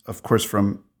comes, of course,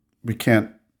 from, we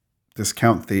can't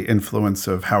discount the influence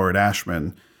of Howard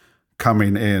Ashman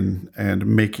coming in and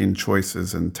making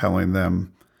choices and telling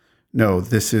them, no,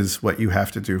 this is what you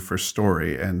have to do for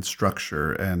story and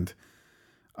structure. And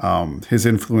his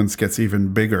influence gets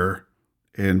even bigger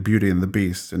in Beauty and the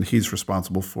Beast. And he's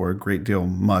responsible for a great deal,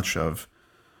 much of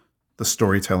the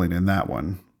storytelling in that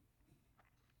one.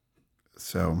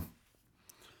 So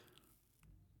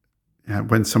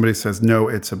when somebody says, no,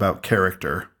 it's about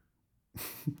character,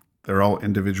 they're all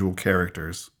individual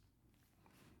characters.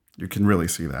 You can really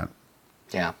see that.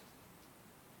 Yeah.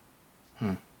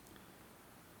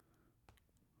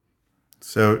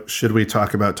 So should we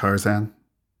talk about Tarzan?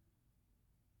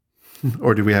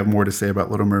 Or do we have more to say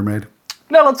about Little Mermaid?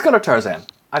 No, let's go to Tarzan.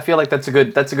 I feel like that's a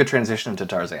good transition to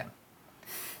Tarzan.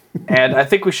 And I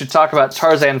think we should talk about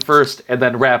Tarzan first and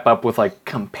then wrap up with like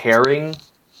comparing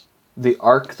the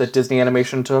arc that Disney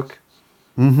Animation took.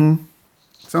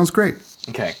 Sounds great.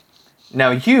 Okay.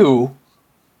 Now you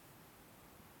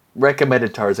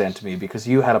recommended Tarzan to me because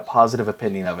you had a positive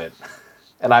opinion of it.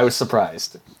 And I was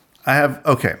surprised. I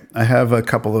have a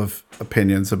couple of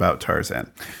opinions about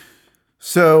Tarzan.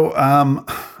 So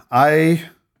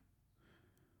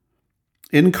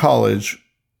in college,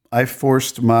 I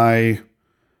forced my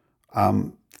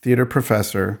theater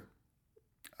professor,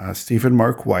 Stephen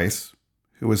Mark Weiss,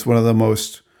 who was one of the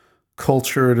most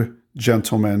cultured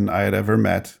gentlemen I had ever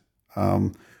met,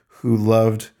 who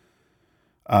loved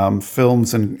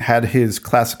films and had his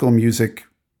classical music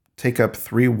take up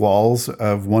 3 walls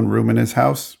of one room in his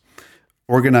house,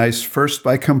 organized first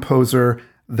by composer,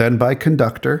 then by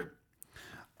conductor.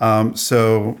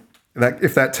 So that,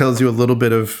 if that tells you a little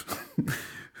bit of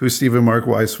who Stephen Mark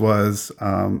Weiss was,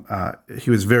 he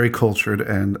was very cultured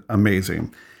and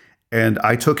amazing. And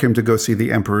I took him to go see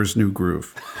The Emperor's New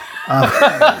Groove.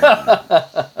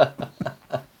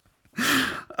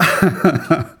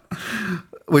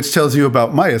 Which tells you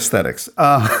about my aesthetics.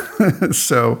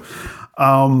 But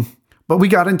we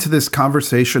got into this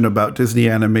conversation about Disney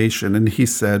animation, and he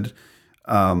said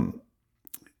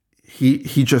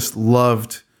he just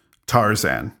loved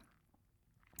Tarzan.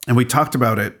 And we talked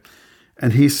about it,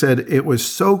 and he said it was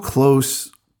so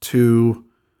close to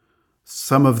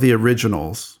some of the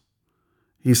originals.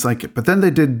 He's like, but then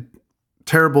they did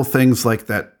terrible things like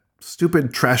that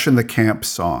stupid Trash in the Camp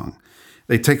song.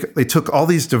 They took all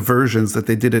these diversions that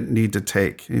they didn't need to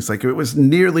take. He's like, it was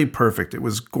nearly perfect. It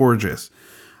was gorgeous.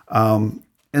 And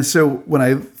so when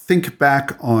I think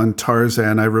back on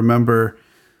Tarzan, I remember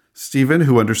Stephen,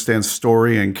 who understands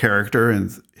story and character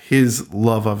and his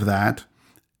love of that.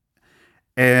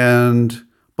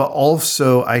 But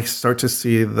also I start to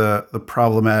see the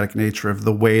problematic nature of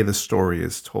the way the story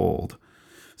is told.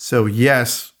 So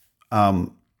yes,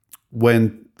 when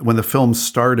the film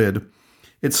started,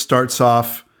 it starts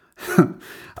off,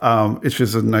 it's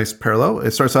just a nice parallel.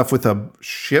 It starts off with a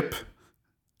ship,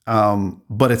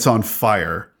 but it's on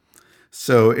fire.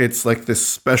 So it's like this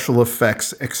special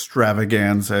effects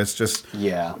extravaganza. It's just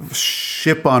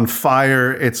ship on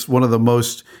fire. It's one of the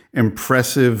most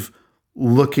impressive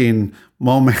looking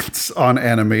moments on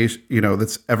animation,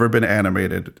 that's ever been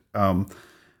animated. But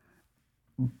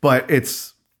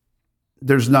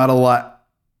there's not a lot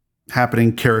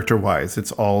happening character-wise.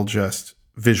 It's all just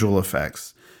visual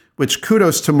effects, which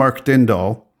kudos to Mark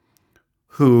Dindal,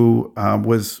 who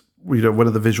was one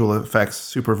of the visual effects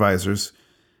supervisors,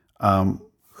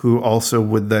 who also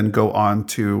would then go on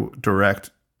to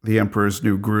direct The Emperor's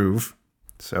New Groove.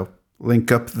 So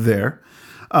link up there.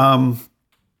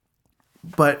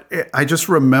 But I just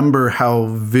remember how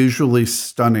visually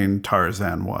stunning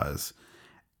Tarzan was.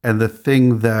 And the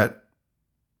thing that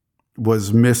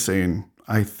was missing,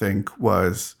 I think,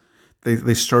 was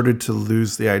they started to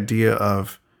lose the idea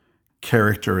of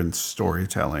character and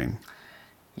storytelling.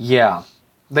 Yeah.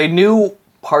 They knew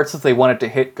parts that they wanted to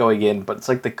hit going in, but it's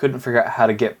like they couldn't figure out how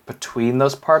to get between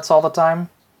those parts all the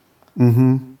time.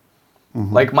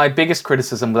 Like, my biggest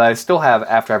criticism that I still have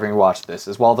after having watched this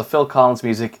is while the Phil Collins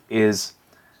music is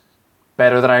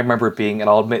better than I remember it being, and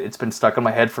I'll admit it's been stuck in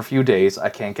my head for a few days, I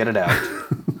can't get it out.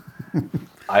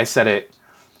 I said it.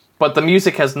 But the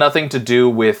music has nothing to do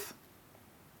with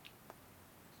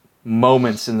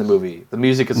moments in the movie. The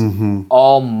music is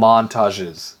all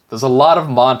montages. There's a lot of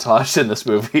montage in this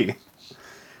movie.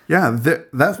 Yeah,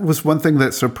 that was one thing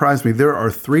that surprised me. There are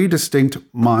 3 distinct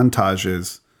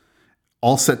montages,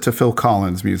 all set to Phil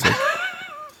Collins music.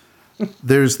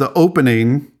 There's the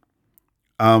opening,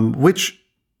 which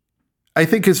I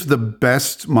think is the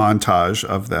best montage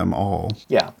of them all.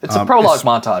 Yeah, it's a prologue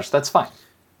montage. That's fine.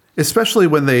 Especially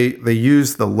when they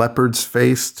use the leopard's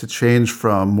face to change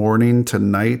from morning to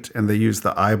night, and they use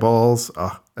the eyeballs.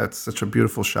 Oh, that's such a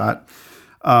beautiful shot.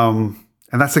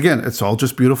 And that's, again, it's all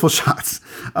just beautiful shots.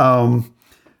 So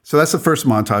that's the first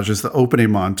montage, is the opening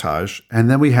montage.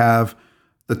 And then we have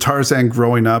the Tarzan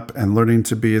growing up and learning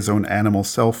to be his own animal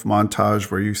self montage,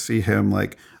 where you see him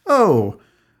like, oh,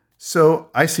 so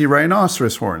I see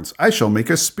rhinoceros horns. I shall make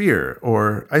a spear.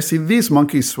 Or I see these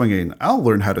monkeys swinging. I'll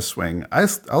learn how to swing.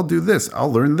 I'll do this.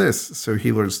 I'll learn this. So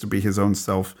he learns to be his own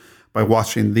self by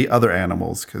watching the other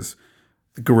animals, because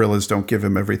the gorillas don't give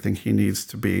him everything he needs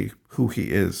to be who he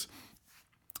is.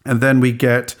 And then we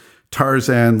get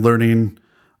Tarzan learning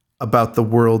about the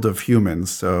world of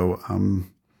humans. So I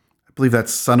believe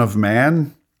that's Son of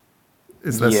Man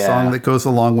is the song that goes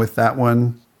along with that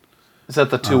one. Is that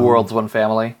the Two Worlds, One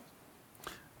Family?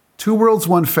 Two Worlds,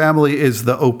 One Family is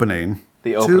the opening.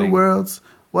 The opening. 2 worlds,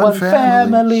 one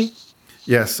family.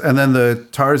 Yes, and then the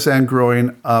Tarzan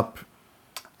growing up.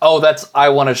 Oh, that's I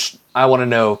want to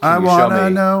know. Can you show me? I want to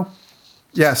know.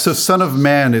 Yeah, so Son of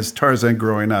Man is Tarzan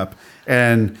growing up.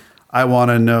 And I want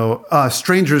to know,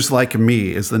 Strangers Like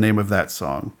Me is the name of that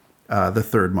song, the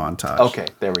third montage. Okay,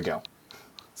 there we go.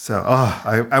 So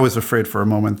I was afraid for a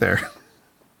moment there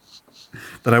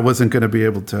that I wasn't going to be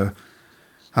able to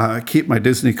keep my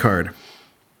Disney card.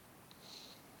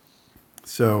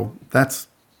 So that's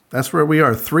where we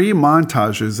are. 3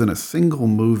 montages in a single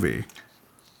movie.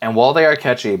 And while they are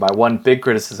catchy, my one big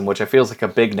criticism, which I feel is like a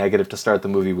big negative to start the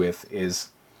movie with, is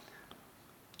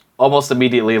almost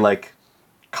immediately, like,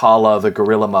 Kala, the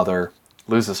gorilla mother,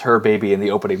 loses her baby in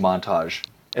the opening montage.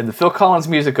 And the Phil Collins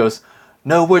music goes,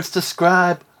 no words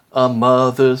describe a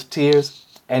mother's tears.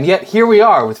 And yet here we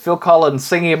are with Phil Collins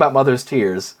singing about mother's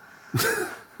tears.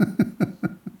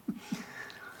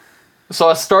 So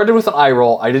I started with an eye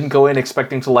roll. I didn't go in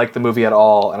expecting to like the movie at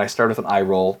all, and I started with an eye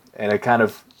roll, and it kind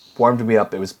of warmed me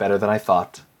up. It was better than I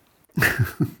thought.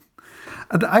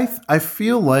 And I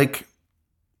feel like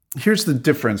here's the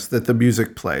difference that the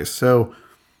music plays. So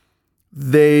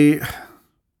they've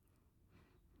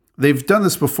done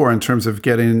this before in terms of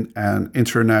getting an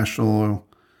international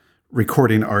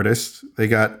recording artist. They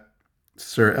got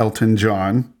Sir Elton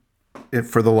John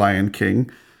for The Lion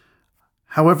King.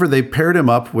 However, they paired him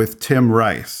up with Tim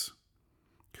Rice,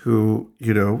 who,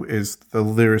 is the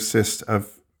lyricist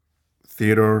of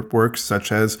theater works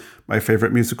such as my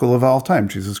favorite musical of all time,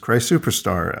 Jesus Christ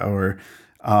Superstar, or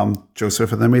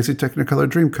Joseph and the Amazing Technicolor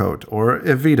Dreamcoat, or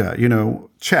Evita,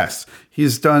 Chess.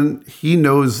 He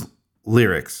knows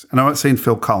lyrics. And I'm not saying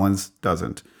Phil Collins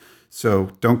doesn't.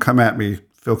 So don't come at me,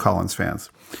 Phil Collins fans.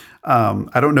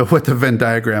 I don't know what the Venn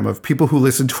diagram of people who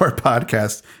listen to our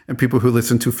podcast and people who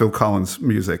listen to Phil Collins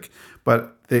music,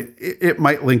 but it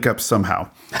might link up somehow.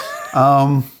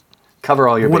 Cover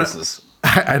all your bases.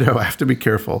 I know, I have to be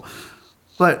careful.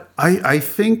 But I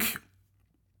think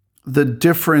the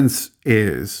difference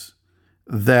is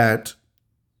that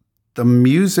the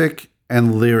music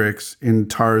and lyrics in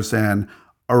Tarzan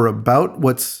are about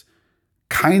what's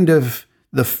kind of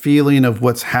the feeling of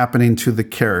what's happening to the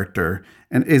character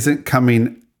and isn't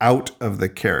coming out of the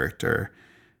character.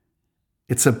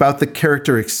 It's about the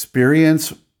character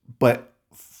experience, but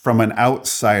from an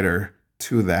outsider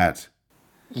to that.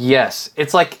 Yes,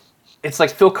 it's like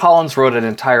Phil Collins wrote an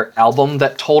entire album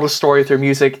that told a story through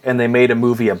music, and they made a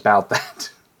movie about that.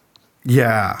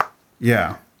 Yeah.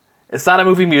 It's not a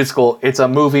movie musical, it's a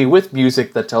movie with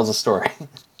music that tells a story.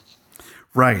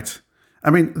 Right. I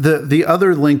mean, the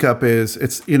other link up is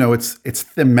it's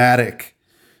thematic.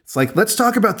 It's like, let's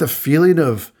talk about the feeling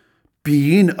of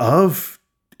being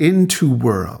in 2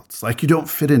 worlds. Like, you don't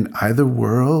fit in either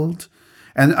world.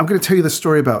 And I'm going to tell you the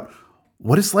story about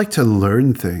what it's like to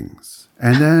learn things.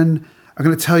 And then I'm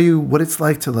going to tell you what it's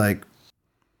like to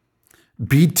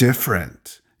be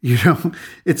different.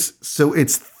 It's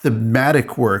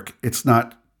thematic work. It's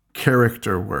not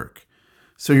character work.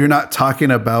 So you're not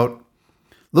talking about,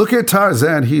 look at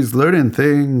Tarzan, he's learning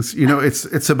things.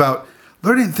 It's about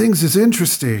learning things is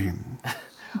interesting.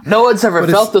 No one's ever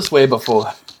felt this way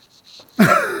before.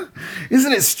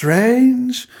 Isn't it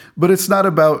strange? But it's not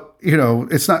about,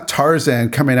 it's not Tarzan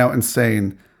coming out and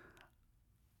saying,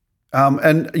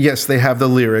 and yes, they have the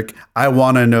lyric, I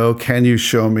want to know, can you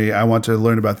show me? I want to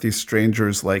learn about these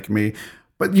strangers like me.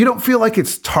 But you don't feel like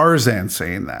it's Tarzan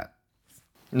saying that.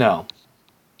 No.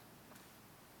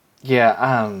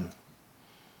 Yeah,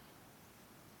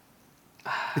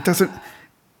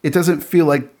 it doesn't feel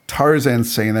like Tarzan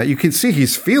saying that. You can see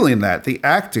he's feeling that. The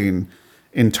acting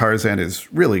in Tarzan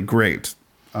is really great.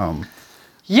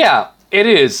 Yeah, it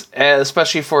is,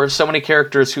 especially for so many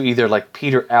characters who either like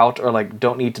peter out or like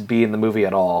don't need to be in the movie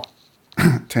at all.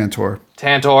 Tantor.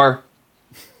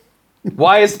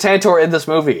 Why is Tantor in this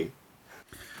movie?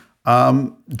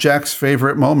 Jack's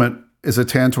favorite moment is a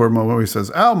Tantor moment where he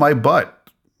says, "Ow, my butt,"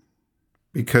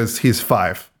 because he's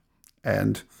 5.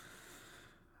 And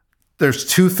there's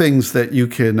 2 things that you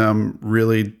can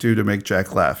really do to make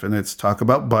Jack laugh, and it's talk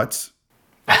about butts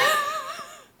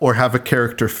or have a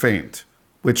character faint,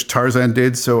 which Tarzan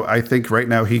did. So I think right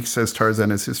now he says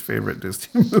Tarzan is his favorite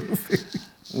Disney movie.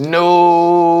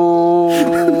 No.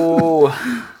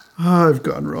 I've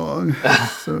gone wrong.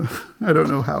 So I don't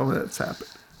know how that's happened.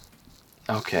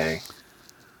 Okay.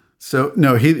 So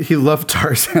no, he loved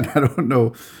Tarzan. I don't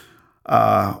know.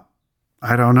 I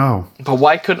don't know. But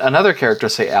why couldn't another character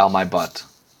say "Ow, my butt"?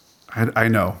 I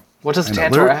know. What does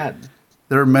Tantor add?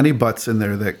 There are many butts in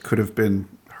there that could have been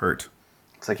hurt.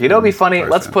 It's like, it'd be funny.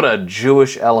 Tarzan. Let's put a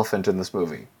Jewish elephant in this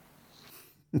movie.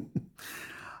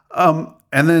 And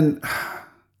then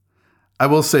I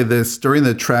will say this, during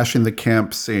the trashing the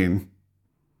camp scene,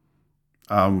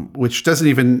 which doesn't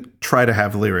even try to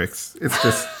have lyrics. It's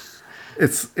just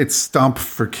it's stomp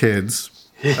for kids.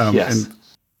 Yes. And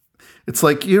it's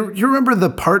like you remember the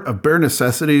part of Bare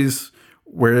Necessities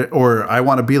or I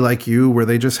Want to Be Like You, where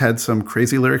they just had some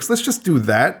crazy lyrics. Let's just do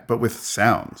that, but with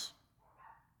sounds.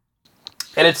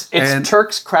 And it's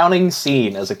Turk's crowning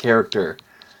scene as a character.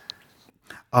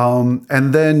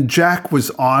 And then Jack was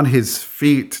on his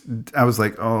feet. I was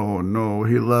like, oh no,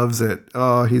 he loves it.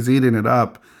 Oh, he's eating it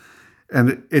up.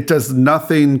 And it does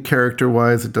nothing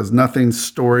character-wise. It does nothing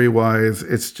story-wise.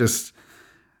 It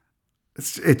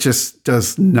just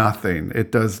does nothing. It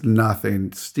does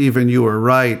nothing. Stephen, you were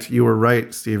right. You were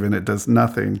right, Stephen. It does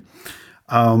nothing.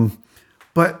 And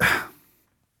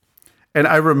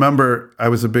I remember I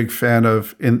was a big fan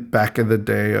of back in the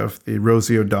day of the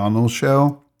Rosie O'Donnell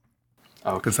show.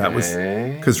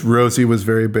 Because Rosie was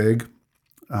very big.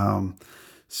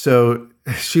 So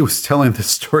she was telling the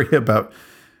story about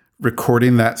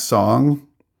recording that song,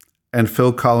 and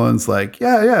Phil Collins like,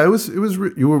 yeah, it was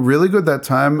you were really good that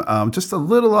time. Just a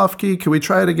little off key. Can we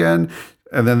try it again?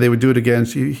 And then they would do it again.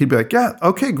 He'd be like, yeah,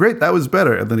 okay, great, that was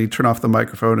better. And then he'd turn off the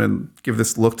microphone and give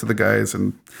this look to the guys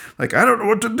and like, I don't know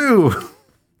what to do.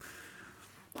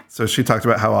 So she talked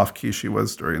about how off key she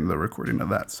was during the recording of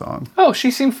that song. Oh,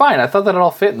 she seemed fine. I thought that it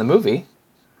all fit in the movie.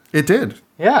 It did.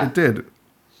 Yeah. It did.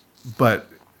 But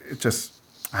it just,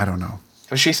 I don't know.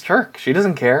 But she's Turk. She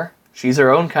doesn't care. She's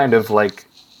her own kind of like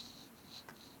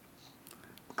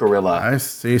gorilla. I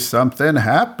see something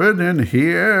happening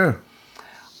here.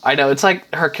 I know. It's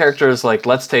like her character is like,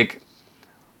 let's take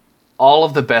all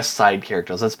of the best side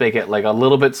characters. Let's make it like a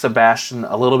little bit Sebastian,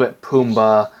 a little bit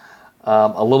Pumbaa,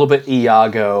 a little bit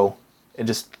Iago, and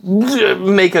just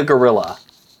make a gorilla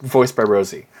voiced by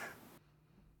Rosie.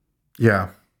 Yeah.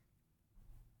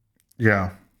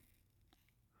 Yeah.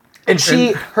 And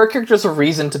her character's a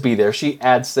reason to be there. She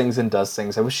adds things and does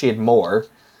things. I wish she had more.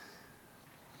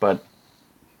 But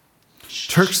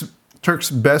Turk's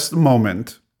best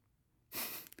moment,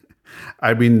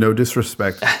 I mean no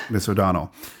disrespect, Miss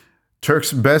O'Donnell.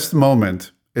 Turk's best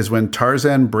moment is when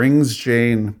Tarzan brings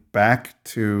Jane back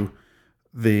to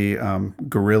the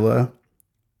gorilla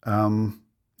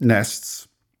nests,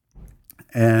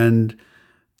 and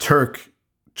Turk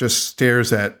just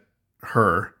stares at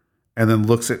her and then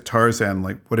looks at Tarzan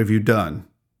like, what have you done?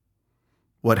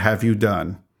 What have you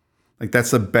done? Like,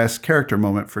 that's the best character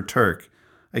moment for Turk.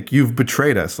 Like, you've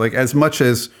betrayed us. Like, as much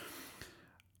as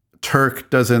Turk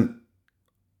doesn't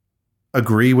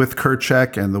agree with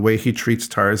Kerchak and the way he treats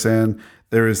Tarzan,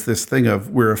 there is this thing of,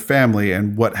 we're a family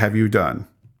and what have you done?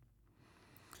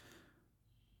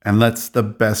 And that's the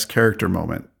best character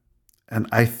moment. And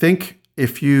I think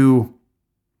if you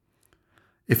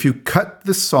cut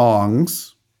the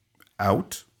songs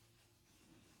out,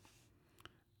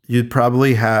 you'd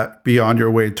probably be on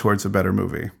your way towards a better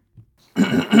movie.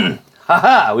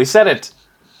 Haha, we said it.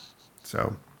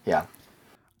 So, yeah.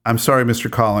 I'm sorry, Mr.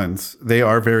 Collins. They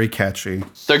are very catchy.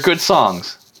 They're good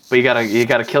songs, but you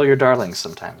gotta kill your darlings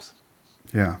sometimes.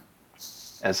 Yeah.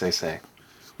 As they say.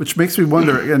 Which makes me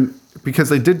wonder, again, because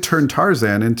they did turn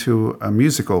Tarzan into a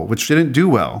musical, which didn't do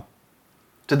well.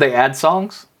 Did they add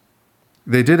songs?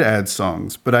 They did add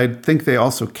songs, but I think they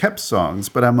also kept songs.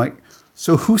 But I'm like,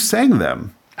 so who sang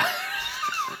them?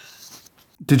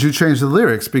 Did you change the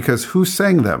lyrics? Because who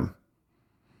sang them?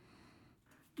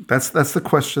 That's the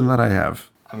question that I have.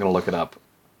 I'm going to look it up.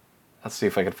 Let's see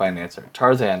if I can find an answer.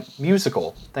 Tarzan,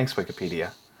 musical. Thanks,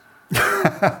 Wikipedia.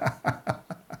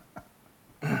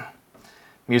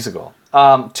 Musical.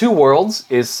 Two Worlds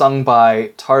is sung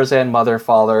by Tarzan mother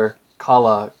father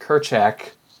Kala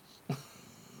Kerchak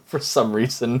for some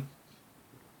reason.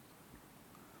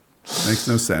 Makes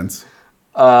no sense.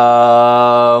 What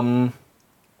are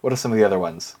some of the other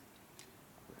ones?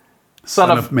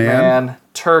 Son of Man,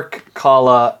 Turk,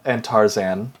 Kala, and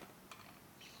Tarzan.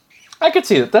 I could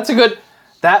see that. That's a good...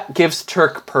 That gives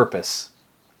Turk purpose.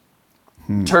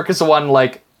 Turk is the one,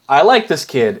 like, I like this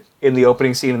kid in the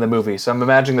opening scene in the movie, so I'm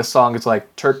imagining the song is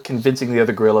like Turk convincing the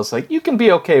other gorillas, like, you can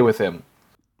be okay with him.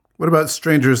 What about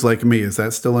Strangers Like Me? Is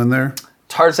that still in there?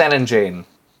 Tarzan and Jane.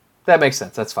 That makes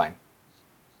sense. That's fine.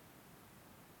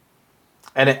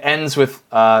 And it ends with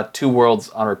Two Worlds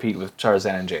on repeat with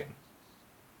Tarzan and Jane.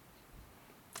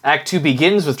 Act 2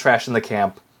 begins with Trash in the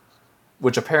Camp,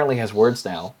 which apparently has words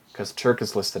now, because Turk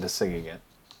is listed as singing it.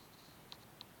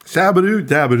 Dabba-doo,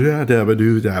 dabba-da,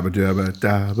 dabba-doo, dabba-dabba,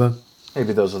 dabba.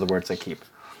 Maybe those are the words I keep.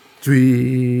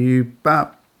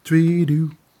 Dwee-bop,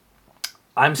 dwee-doo.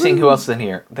 I'm seeing who else is in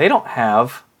here. They don't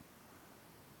have...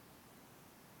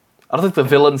 I don't think the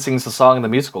villain sings the song in the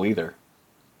musical either.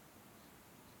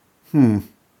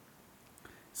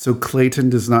 So Clayton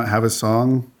does not have a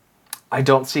song I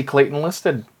don't see Clayton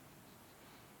listed.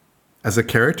 as a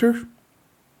character?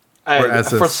 Or as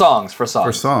for songs. For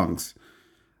songs.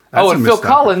 Oh, That's and a missed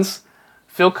opportunity.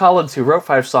 Phil Collins, who wrote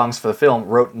 5 songs for the film,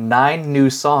 wrote 9 new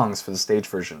songs for the stage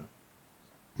version.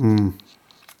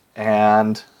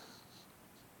 And...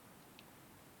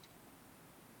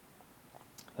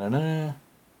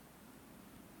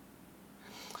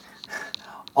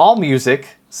 AllMusic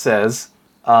says,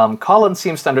 Collins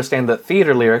seems to understand that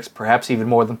theater lyrics, perhaps even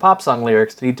more than pop song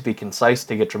lyrics, need to be concise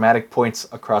to get dramatic points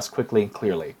across quickly and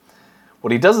clearly.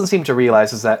 What he doesn't seem to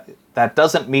realize is that that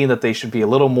doesn't mean that they should be a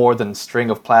little more than a string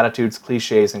of platitudes,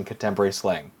 cliches, and contemporary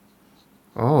slang.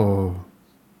 Oh.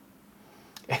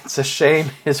 It's a shame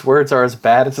his words are as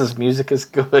bad as his music is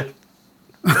good.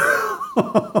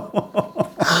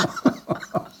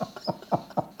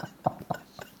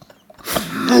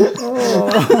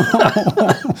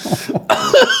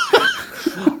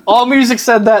 AllMusic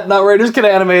said that, not Writers Get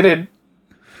Animated.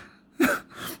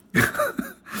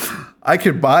 I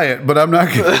could buy it, but I'm not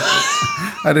going to.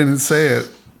 I didn't say it.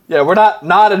 Yeah, we're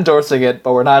not endorsing it,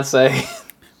 but we're not saying.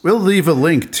 We'll leave a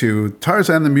link to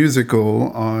Tarzan the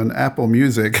Musical on Apple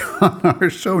Music on our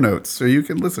show notes so you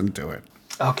can listen to it.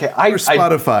 Okay, Or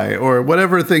Spotify or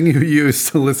whatever thing you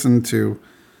use to listen to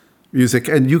music,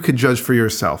 and you can judge for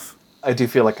yourself. I do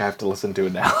feel like I have to listen to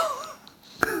it now.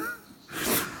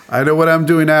 I know what I'm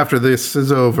doing after this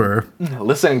is over.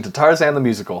 Listening to Tarzan the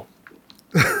Musical.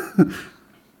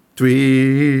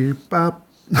 Dwee bop.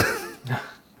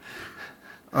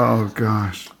 Oh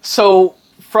gosh. So,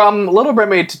 from Little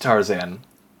Mermaid to Tarzan,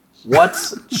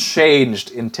 what's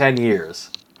changed in 10 years?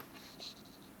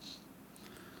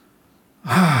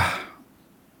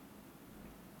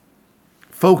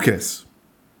 Focus.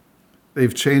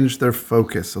 They've changed their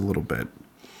focus a little bit.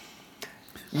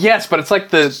 Yes, but it's like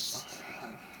there's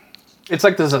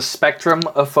a spectrum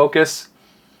of focus.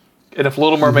 And if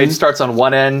Little Mermaid starts on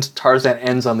one end, Tarzan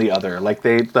ends on the other. Like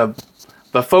the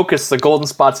focus, the golden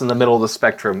spot's in the middle of the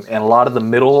spectrum, and a lot of the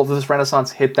middle of this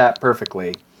Renaissance hit that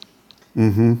perfectly.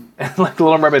 And like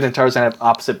Little Mermaid and Tarzan have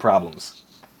opposite problems.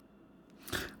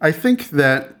 I think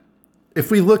that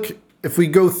if we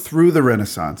go through the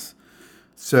Renaissance,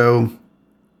 so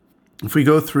if we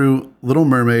go through Little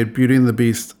Mermaid, Beauty and the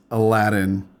Beast,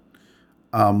 Aladdin,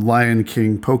 Lion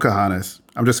King, Pocahontas,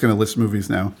 I'm just going to list movies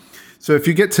now. So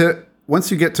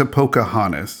once you get to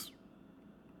Pocahontas,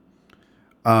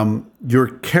 your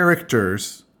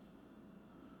characters,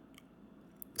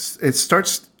 it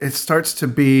starts to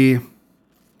be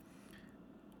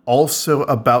also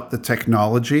about the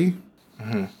technology.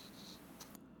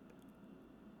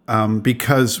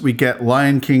 Because we get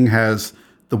Lion King has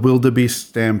the wildebeest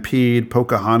stampede,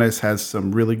 Pocahontas has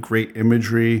some really great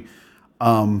imagery.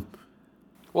 Well,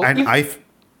 And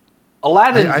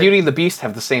Aladdin and Beauty and the Beast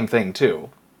have the same thing,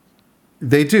 too.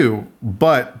 They do,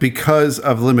 but because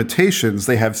of limitations,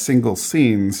 they have single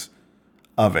scenes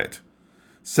of it.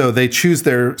 So they choose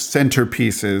their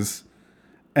centerpieces,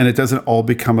 and it doesn't all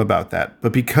become about that.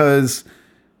 But because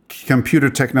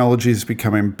computer technology is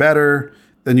becoming better,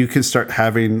 then you can start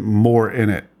having more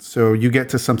in it. So you get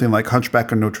to something like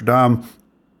Hunchback of Notre Dame,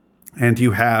 and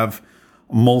you have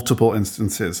multiple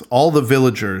instances. All the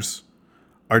villagers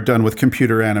are done with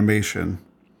computer animation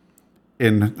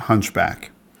in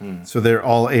Hunchback. So they're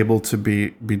all able to be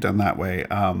done that way.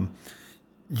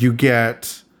 You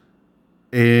get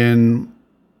in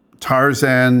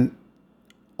Tarzan,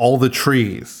 all the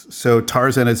trees. So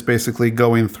Tarzan is basically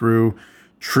going through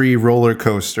tree roller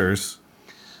coasters.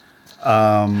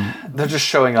 They're just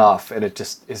showing off, and it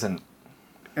just isn't.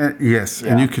 Yes,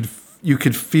 Yeah. and you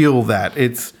could feel that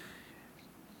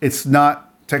it's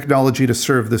not technology to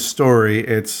serve the story;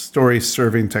 it's story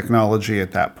serving technology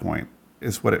at that point.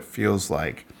 Is what it feels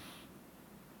like.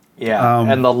 Yeah,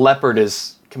 and the leopard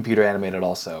is computer animated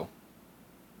also.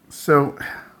 So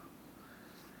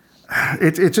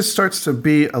it just starts to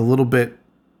be a little bit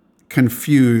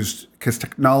confused because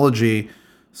technology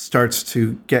starts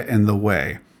to get in the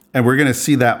way. And we're going to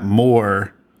see that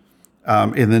more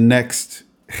in the next.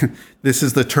 This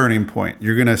is the turning point.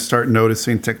 You're going to start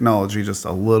noticing technology just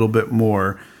a little bit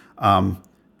more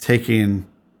taking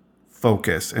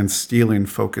focus and stealing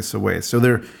focus away. So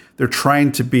they're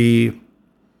trying to be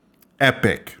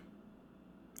epic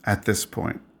at this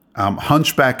point.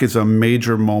 Hunchback is a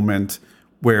major moment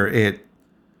where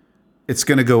it's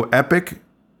going to go epic,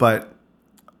 but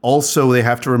also they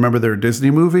have to remember they're a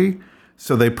Disney movie,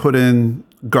 so they put in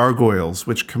gargoyles,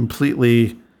 which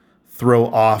completely throw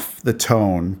off the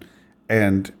tone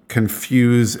and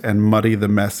confuse and muddy the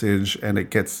message, and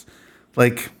it gets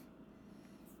like,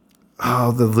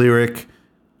 the lyric,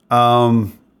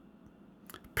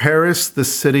 Paris, the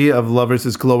city of lovers,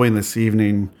 is glowing this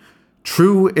evening.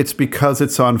 True, it's because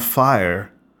it's on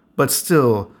fire, but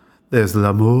still, there's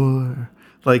l'amour.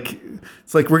 Like,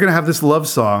 it's like we're going to have this love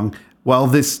song while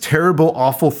this terrible,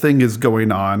 awful thing is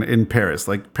going on in Paris.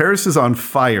 Like, Paris is on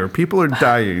fire. People are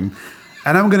dying.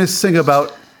 And we're going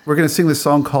to sing this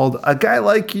song called A Guy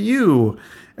Like You.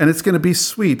 And it's going to be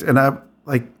sweet. And that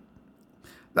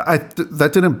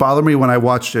didn't bother me when I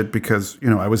watched it because,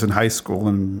 I was in high school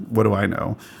and what do I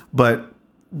know? But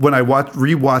when I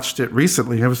rewatched it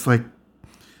recently, I was like,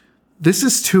 this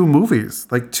is two movies.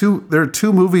 There are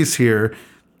two movies here,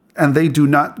 and they do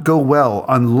not go well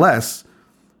unless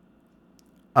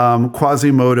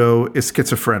Quasimodo is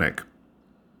schizophrenic.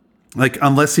 Like,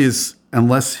 unless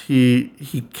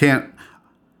he can't,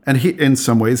 and in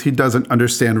some ways he doesn't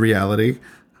understand reality.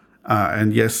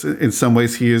 And yes, in some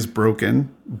ways he is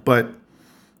broken, but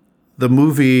the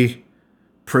movie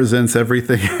presents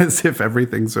everything as if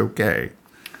everything's okay.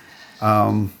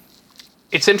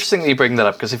 It's interesting that you bring that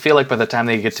up because I feel like by the time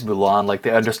they get to Mulan, like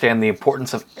they understand the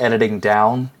importance of editing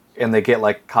down, and they get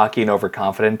like cocky and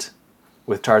overconfident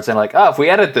with Tarzan. Like, if we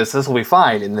edit this will be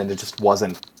fine, and then it just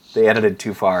wasn't. They edited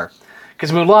too far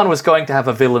because Mulan was going to have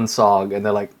a villain song, and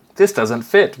they're like, this doesn't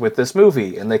fit with this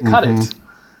movie, and they cut it.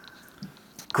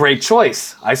 Great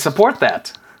choice. I support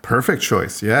that. Perfect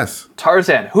choice. Yes.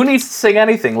 Tarzan. Who needs to sing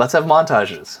anything? Let's have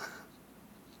montages.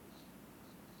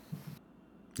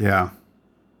 Yeah.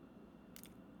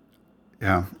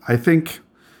 Yeah. I think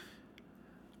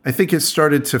it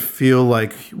started to feel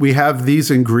like we have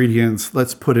these ingredients.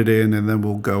 Let's put it in, and then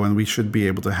we'll go, and we should be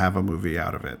able to have a movie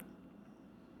out of it.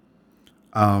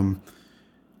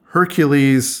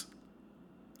 Hercules.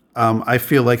 I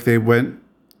feel like they went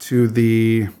to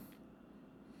the.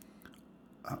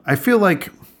 I feel like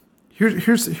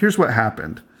here's what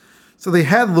happened. So they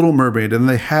had Little Mermaid and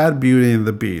they had Beauty and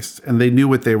the Beast, and they knew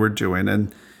what they were doing,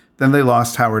 and then they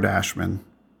lost Howard Ashman,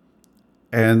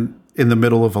 and in the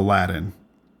middle of Aladdin,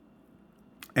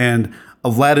 and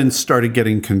Aladdin started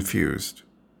getting confused.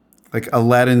 Like,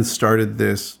 Aladdin started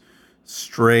this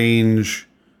strange.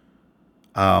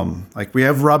 Like, we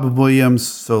have Robin Williams,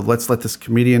 so let's let this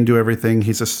comedian do everything.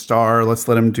 He's a star. Let's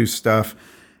let him do stuff.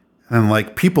 And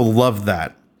like, people loved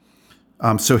that.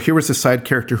 So here was a side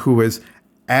character who was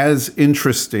as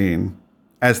interesting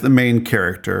as the main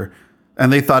character,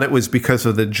 and they thought it was because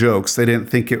of the jokes. They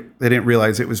didn't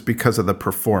realize it was because of the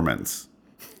performance.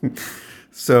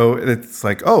 So it's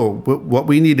like, what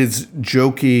we need is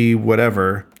jokey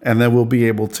whatever, and then we'll be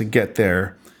able to get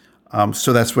there.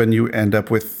 So that's when you end up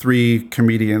with 3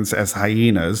 comedians as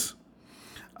hyenas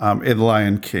in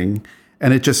Lion King,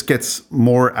 and it just gets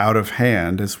more out of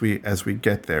hand as we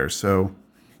get there. So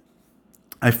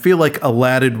I feel like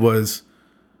Aladdin was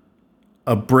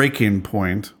a breaking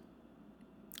point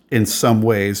in some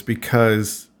ways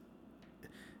because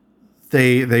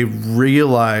they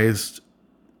realized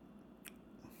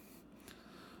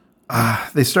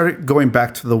they started going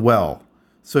back to the well.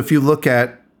 So if you look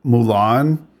at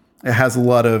Mulan, it has a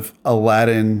lot of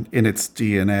Aladdin in its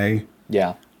DNA.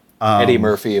 Yeah. Eddie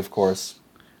Murphy, of course.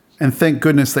 And thank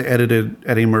goodness they edited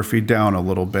Eddie Murphy down a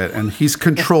little bit. And he's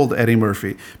controlled Eddie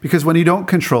Murphy. Because when you don't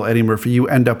control Eddie Murphy, you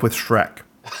end up with Shrek.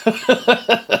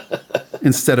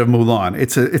 Instead of Mulan.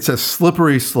 It's a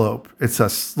slippery slope. It's a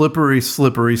slippery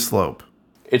slope.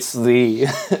 It's the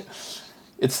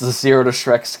 0 to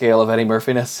Shrek scale of Eddie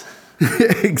Murphy-ness.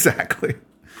 Exactly.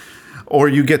 Or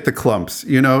you get the clumps.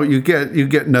 You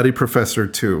get Nutty Professor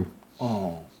too.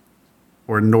 Oh.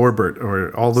 Or Norbert,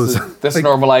 or all those. This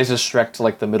normalizes Shrek to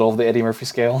like the middle of the Eddie Murphy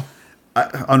scale.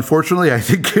 Unfortunately, I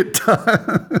think it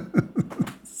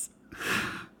does.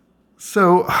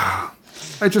 So,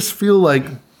 I just feel like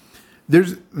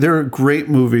there are great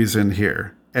movies in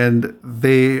here, and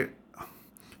they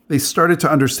started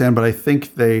to understand, but I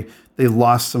think they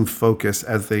lost some focus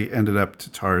as they ended up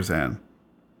to Tarzan,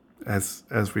 as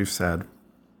we've said.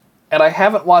 And I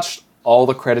haven't watched all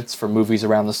the credits for movies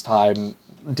around this time,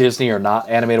 Disney or not,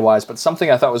 animated-wise, but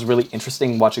something I thought was really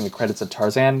interesting watching the credits of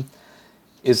Tarzan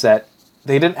is that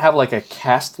they didn't have like a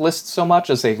cast list so much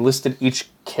as they listed each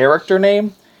character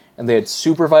name, and they had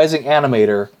supervising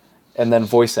animator and then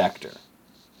voice actor.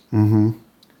 Mm-hmm.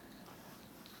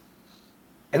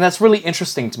 And that's really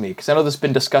interesting to me, because I know there's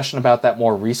been discussion about that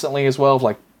more recently as well, of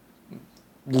like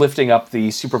lifting up the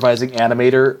supervising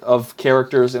animator of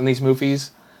characters in these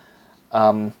movies.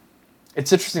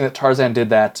 It's interesting that Tarzan did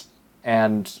that,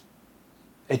 and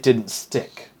it didn't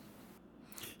stick.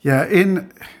 Yeah,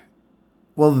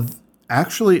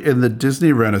 actually in the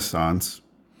Disney Renaissance,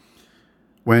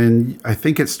 when I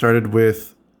think it started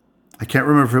with, I can't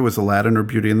remember if it was Aladdin or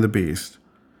Beauty and the Beast,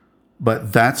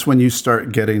 but that's when you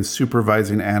start getting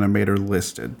supervising animator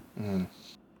listed. Mm.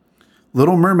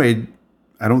 Little Mermaid,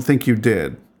 I don't think you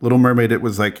did. Little Mermaid, it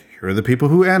was like, here are the people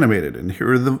who animated, and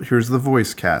here's the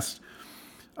voice cast.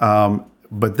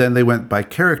 But then they went by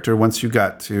character once you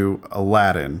got to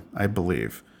Aladdin, I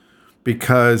believe,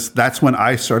 because that's when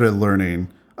I started learning,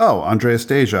 Andreas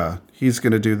Deja, he's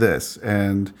going to do this,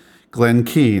 and Glenn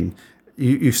Keane.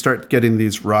 You start getting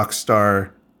these rock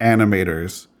star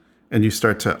animators, and you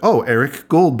start to, Eric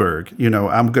Goldberg,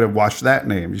 I'm going to watch that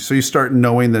name. So you start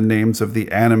knowing the names of the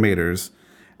animators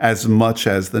as much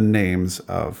as the names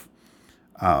of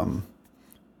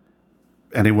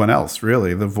anyone else,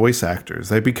 really. The voice actors,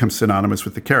 they become synonymous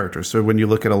with the character. So when you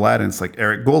look at Aladdin, it's like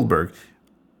Eric Goldberg,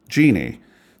 Genie.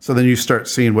 So then you start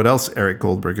seeing what else Eric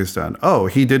Goldberg has done. Oh,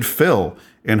 he did Phil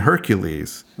in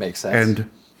Hercules. Makes sense.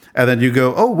 And then you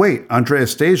go, oh, wait,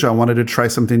 Andreas Deja wanted to try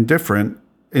something different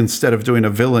instead of doing a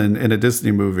villain in a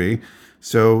Disney movie.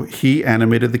 So he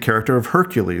animated the character of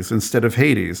Hercules instead of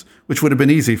Hades, which would have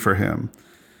been easy for him.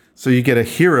 So you get a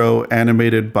hero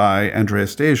animated by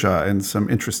Andreas Deja, and some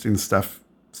interesting stuff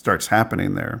starts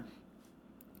happening there.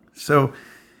 So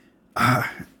I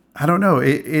don't know.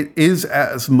 It is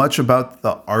as much about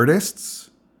the artists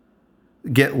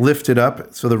get lifted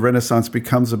up, so the Renaissance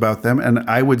becomes about them. And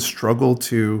I would struggle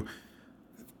to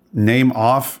name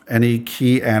off any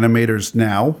key animators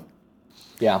now.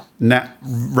 Yeah.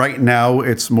 Right now,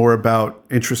 it's more about,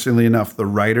 interestingly enough, the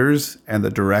writers and the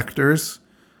directors.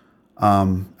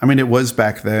 It was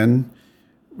back then.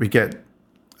 We get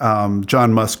John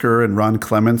Musker and Ron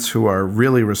Clements, who are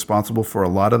really responsible for a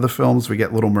lot of the films. We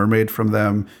get Little Mermaid from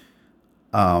them.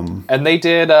 And they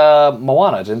did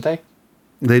Moana, didn't they?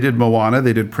 They did Moana.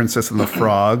 They did Princess and the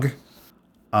Frog.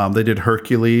 They did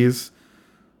Hercules.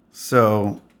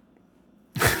 So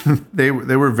they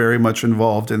were very much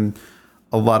involved in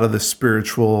a lot of the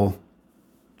spiritual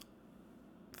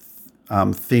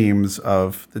themes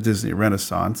of the Disney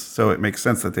Renaissance. So it makes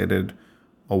sense that they did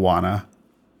Moana,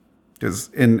 because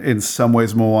in some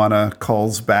ways Moana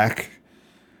calls back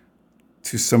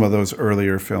to some of those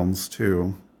earlier films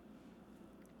too.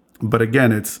 But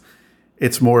again,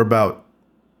 it's more about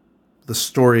the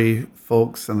story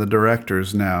folks and the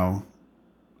directors now,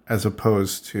 as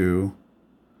opposed to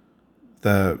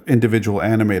the individual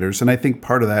animators. And I think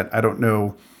part of that, I don't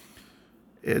know,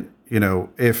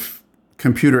 if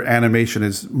computer animation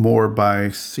is more by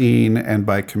scene and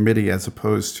by committee, as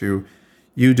opposed to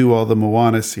you do all the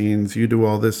Moana scenes, you do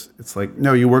all this. It's like,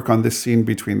 no, you work on this scene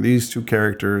between these two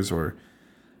characters, or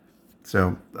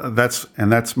so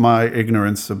that's my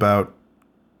ignorance about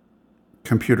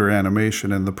computer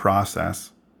animation and the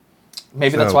process.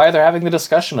 Maybe that's why they're having the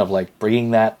discussion of like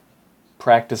bringing that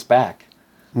practice back.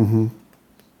 Mm-hmm.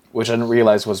 Which I didn't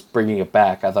realize was bringing it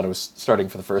back. I thought it was starting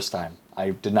for the first time. I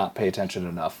did not pay attention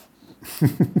enough.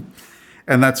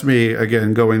 And that's me,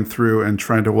 again, going through and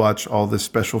trying to watch all the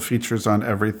special features on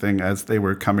everything as they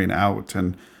were coming out,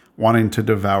 and wanting to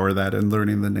devour that and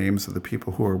learning the names of the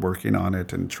people who are working on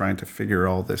it and trying to figure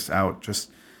all this out, just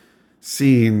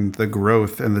seeing the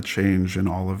growth and the change in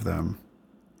all of them.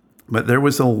 But there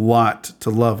was a lot to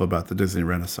love about the Disney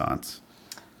Renaissance.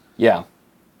 Yeah.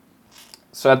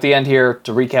 So at the end here,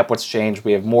 to recap what's changed,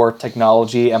 we have more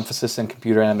technology, emphasis in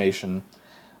computer animation.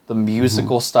 The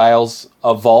musical styles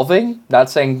evolving, not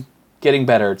saying getting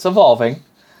better, it's evolving.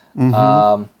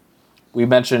 Mm-hmm. We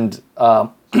mentioned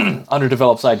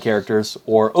underdeveloped side characters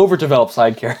or overdeveloped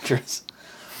side characters.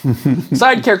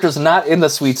 Side characters not in the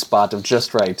sweet spot of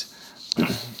just right.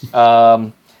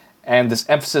 And this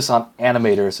emphasis on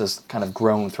animators has kind of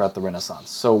grown throughout the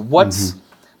Renaissance. So what's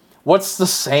the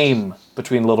same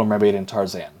between Little Mermaid and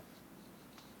Tarzan?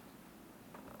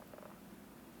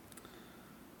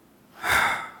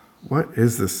 What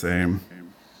is the same?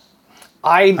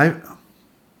 I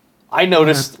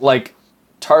noticed, like,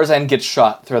 Tarzan gets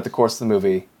shot throughout the course of the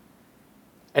movie,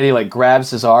 and he, like,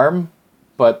 grabs his arm,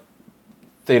 but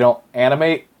they don't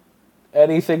animate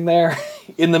anything there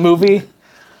in the movie.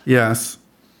 Yes.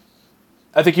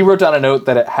 I think you wrote down a note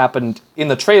that it happened in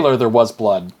the trailer. There was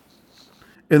blood.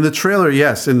 In the trailer,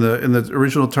 yes. In the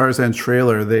original Tarzan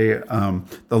trailer, the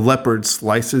leopard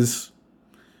slices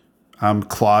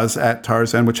claws at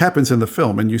Tarzan, which happens in the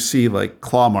film, and you see like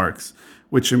claw marks,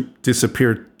 which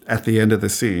disappear at the end of the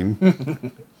scene.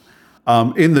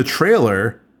 In the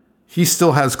trailer, he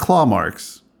still has claw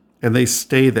marks, and they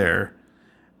stay there.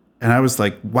 And I was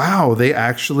like, wow, they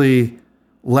actually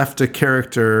left a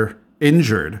character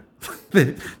injured.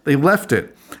 They left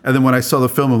it. And then when I saw the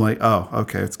film, I'm like, oh,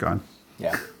 okay, it's gone.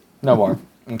 Yeah, no more.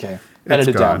 Okay, edit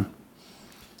it down.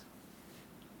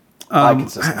 High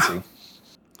consistency.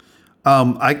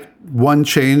 One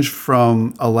change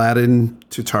from Aladdin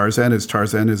to Tarzan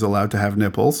is allowed to have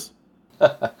nipples.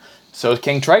 So is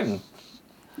King Triton.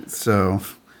 So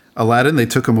Aladdin, they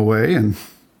took him away, and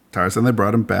Tarzan, they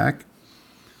brought him back.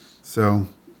 So.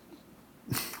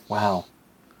 Wow.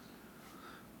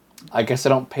 I guess I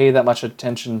don't pay that much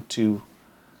attention to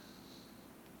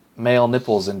male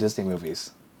nipples in Disney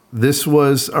movies. This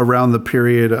was around the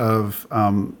period of,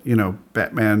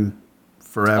 Batman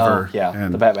Forever. Oh, yeah,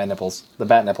 and the Batman nipples. The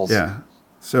bat nipples. Yeah.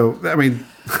 So, I mean,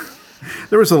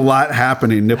 there was a lot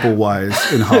happening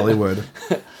nipple-wise in Hollywood.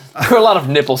 There were a lot of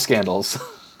nipple scandals.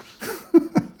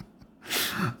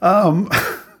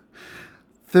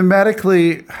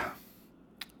 Thematically,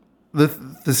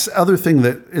 this other thing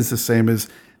that is the same is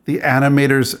the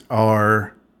animators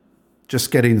are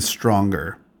just getting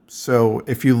stronger. So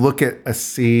if you look at a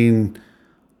scene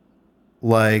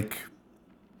like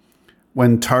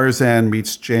when Tarzan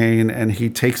meets Jane and he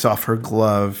takes off her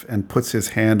glove and puts his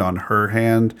hand on her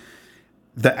hand,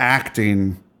 the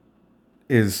acting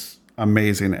is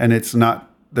amazing. And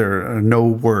there are no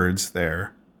words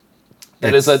there.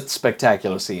 It is a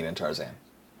spectacular scene in Tarzan.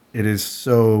 It is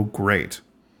so great.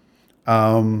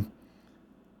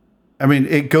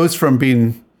 It goes from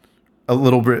being a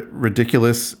little bit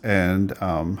ridiculous and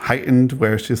heightened,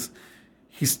 where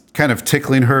he's kind of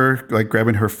tickling her, like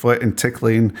grabbing her foot and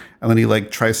tickling, and then he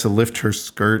like tries to lift her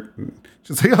skirt. And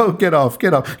she's like, "Oh, get off,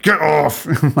 get off, get off!"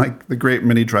 Like the great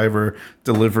Minnie Driver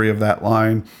delivery of that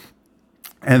line.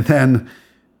 And then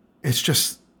it's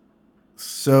just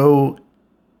so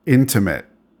intimate,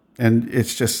 and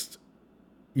it's just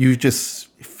you just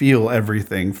feel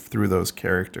everything through those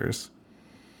characters.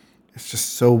 It's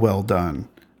just so well done.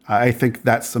 I think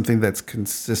that's something that's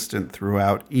consistent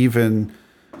throughout, even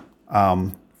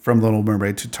from Little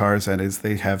Mermaid to Tarzan, is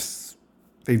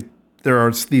there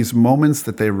are these moments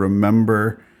that they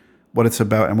remember what it's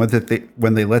about, and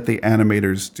when they let the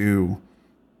animators do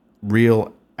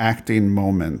real acting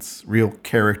moments, real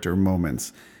character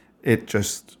moments, it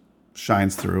just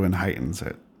shines through and heightens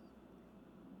it.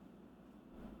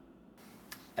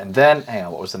 And then, hang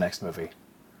on, what was the next movie?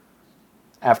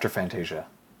 After Fantasia.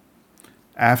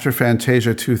 After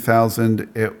Fantasia 2000,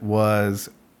 it was,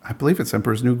 I believe it's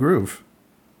Emperor's New Groove.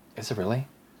 Is it really?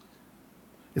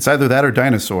 It's either that or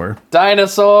Dinosaur.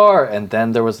 Dinosaur! And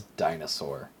then there was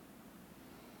Dinosaur.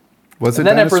 Was it Dinosaur? And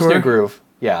then Dinosaur? Emperor's New Groove.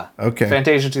 Yeah. Okay.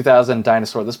 Fantasia 2000,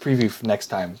 Dinosaur. This preview for next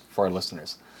time for our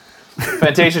listeners.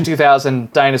 Fantasia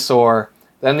 2000, Dinosaur.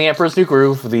 Then The Emperor's New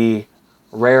Groove, the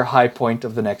rare high point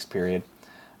of the next period.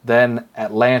 Then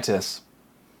Atlantis.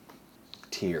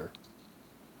 Tear.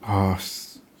 Oh,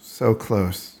 so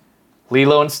close.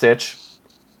 Lilo and Stitch.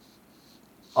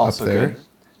 Also Up there. good.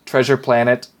 Treasure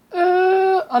Planet.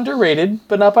 Underrated,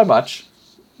 but not by much.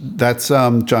 That's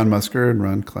John Musker and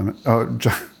Ron Clement. Oh,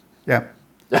 John, yeah.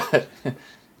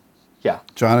 Yeah.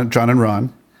 John and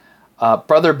Ron.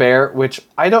 Brother Bear, which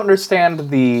I don't understand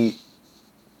the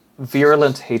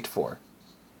virulent hate for.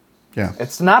 Yeah.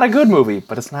 It's not a good movie,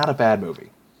 but it's not a bad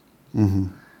movie. Mm-hmm.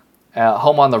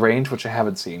 Home on the Range, which I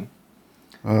haven't seen.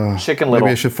 Chicken Little.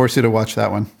 Maybe I should force you to watch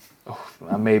that one.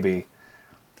 Maybe.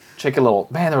 Chicken Little.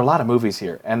 Man, there are a lot of movies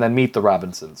here. And then Meet the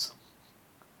Robinsons.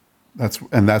 That's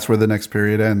where the next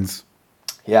period ends.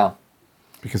 Yeah.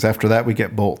 Because after that we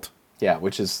get Bolt. Yeah,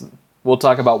 which is... We'll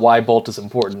talk about why Bolt is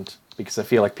important, because I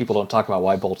feel like people don't talk about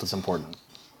why Bolt is important.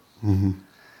 Mm-hmm.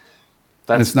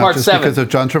 And That's it's not part just 7. because of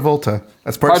John Travolta.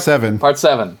 That's part 7. Part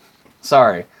 7.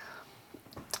 Sorry.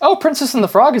 Oh, Princess and the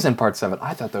Frog is in part 7.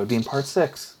 I thought that would be in part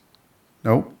 6.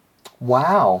 Nope.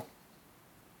 Wow.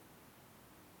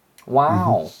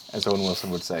 Wow, as Owen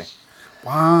Wilson would say.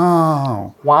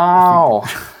 Wow. Wow.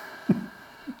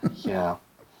 Yeah.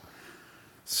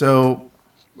 So,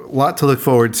 a lot to look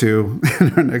forward to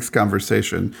in our next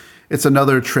conversation. It's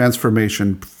another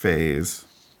transformation phase.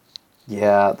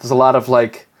 Yeah, there's a lot of,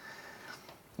 like,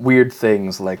 weird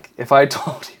things. Like, if I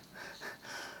told you...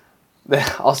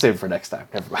 I'll save it for next time.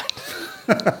 Never mind.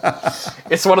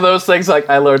 It's one of those things, like,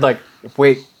 I learned, like,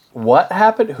 wait, what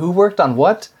happened? Who worked on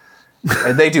what?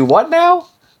 And they do what now?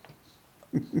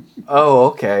 Oh,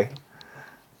 okay.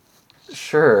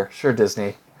 Sure,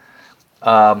 Disney.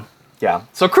 Yeah.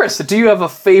 So, Chris, do you have a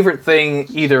favorite thing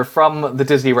either from the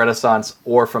Disney Renaissance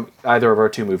or from either of our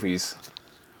 2 movies?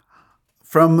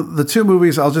 From the 2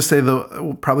 movies, I'll just say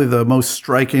probably the most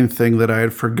striking thing that I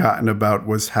had forgotten about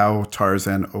was how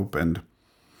Tarzan opened.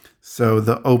 So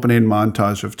the opening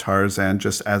montage of Tarzan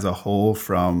just as a whole,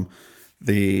 from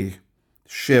the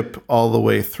ship all the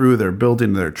way through, they're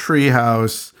building their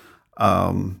treehouse,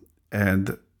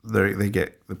 and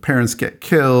the parents get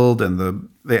killed, and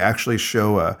they actually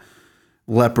show a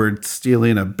leopard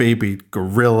stealing a baby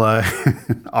gorilla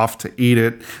off to eat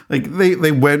it. Like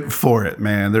they went for it,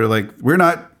 man. They're like, we're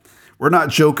not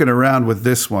joking around with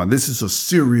this one. This is a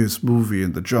serious movie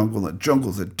in the jungle. The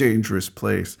jungle's a dangerous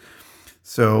place.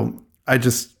 So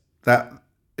it's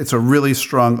a really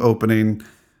strong opening.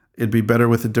 It'd be better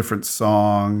with a different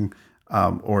song,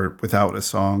 or without a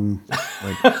song.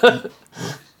 Like,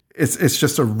 it's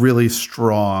just a really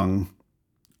strong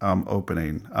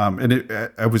opening,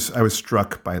 and I was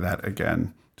struck by that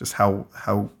again, just how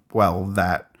well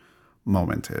that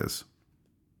moment is.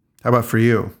 How about for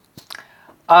you?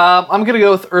 I'm gonna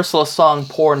go with Ursula's song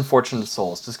 "Poor Unfortunate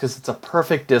Souls," just because it's a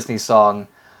perfect Disney song.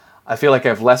 I feel like I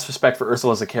have less respect for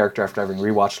Ursula as a character after having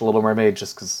rewatched Little Mermaid,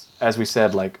 just because, as we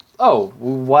said, like, oh,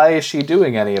 why is she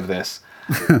doing any of this?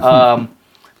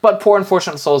 But Poor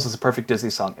Unfortunate Souls is a perfect Disney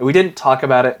song. We didn't talk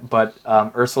about it, but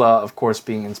Ursula, of course,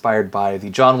 being inspired by the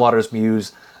John Waters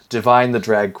muse, Divine the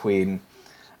Drag Queen.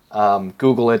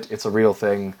 Google it. It's a real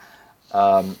thing.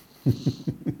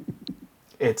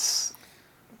 It's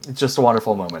just a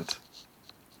wonderful moment.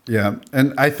 Yeah,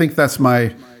 and I think that's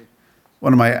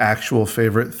one of my actual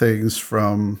favorite things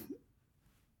from,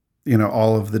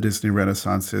 all of the Disney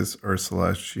Renaissance is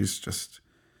Ursula. She's just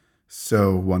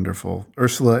so wonderful.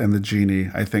 Ursula and the genie,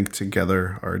 I think,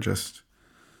 together are just...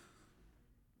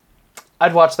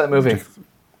 I'd watch that movie.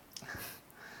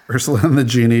 Ursula and the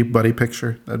genie buddy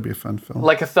picture. That'd be a fun film.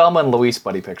 Like a Thelma and Louise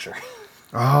buddy picture.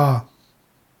 Oh.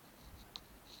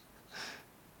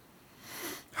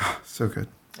 So good.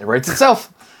 It writes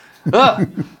itself.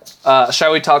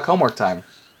 Shall we talk homework time?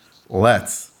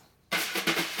 Let's.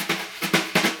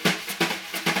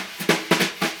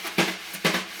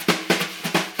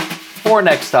 For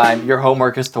next time, your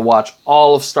homework is to watch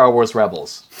all of Star Wars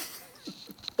Rebels.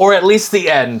 Or at least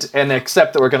the end, and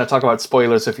accept that we're going to talk about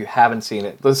spoilers if you haven't seen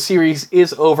it. The series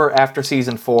is over after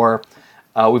Season 4.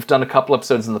 We've done a couple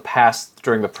episodes in the past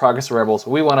during the Progress of Rebels.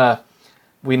 We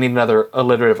need another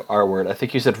alliterative R word. I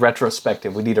think you said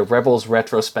retrospective. We need a Rebels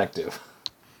retrospective.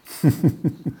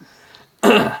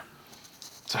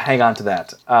 So hang on to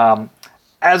that.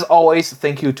 As always,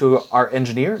 thank you to our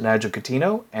engineer, Nigel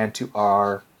Coutinho, and to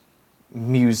our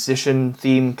musician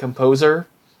theme composer,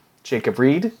 Jacob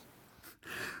Reed.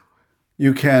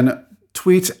 You can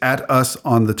tweet at us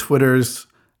on the Twitters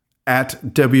at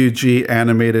WG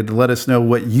Animated. Let us know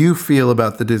what you feel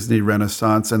about the Disney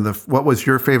Renaissance and what was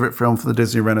your favorite film for the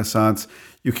Disney Renaissance.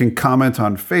 You can comment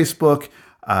on Facebook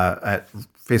at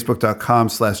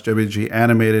facebook.com/WG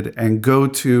Animated and go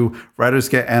to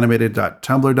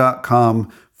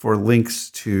writersgetanimated.tumblr.com for links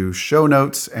to show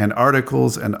notes and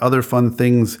articles and other fun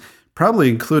things, probably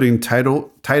including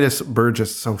Titus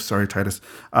Burgess. So sorry, Titus,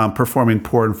 performing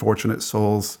 "Poor Unfortunate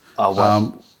Souls." Oh,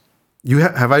 wow.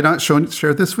 Have I not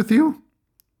shared this with you?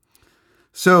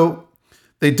 So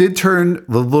they did turn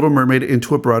The Little Mermaid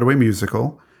into a Broadway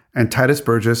musical, and Titus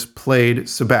Burgess played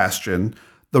Sebastian.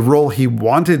 The role he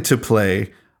wanted to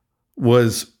play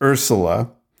was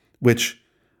Ursula, which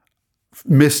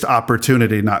missed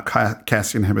opportunity not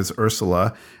casting him as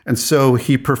Ursula. And so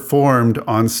he performed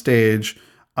on stage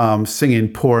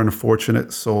singing "Poor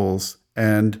Unfortunate Souls."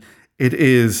 And it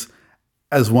is,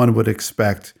 as one would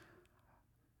expect,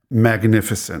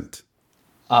 magnificent.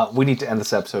 We need to end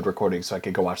this episode recording so I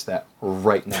can go watch that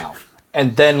right now.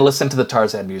 And then listen to the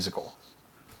Tarzan musical.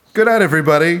 Good night,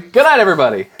 everybody. Good night,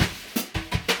 everybody.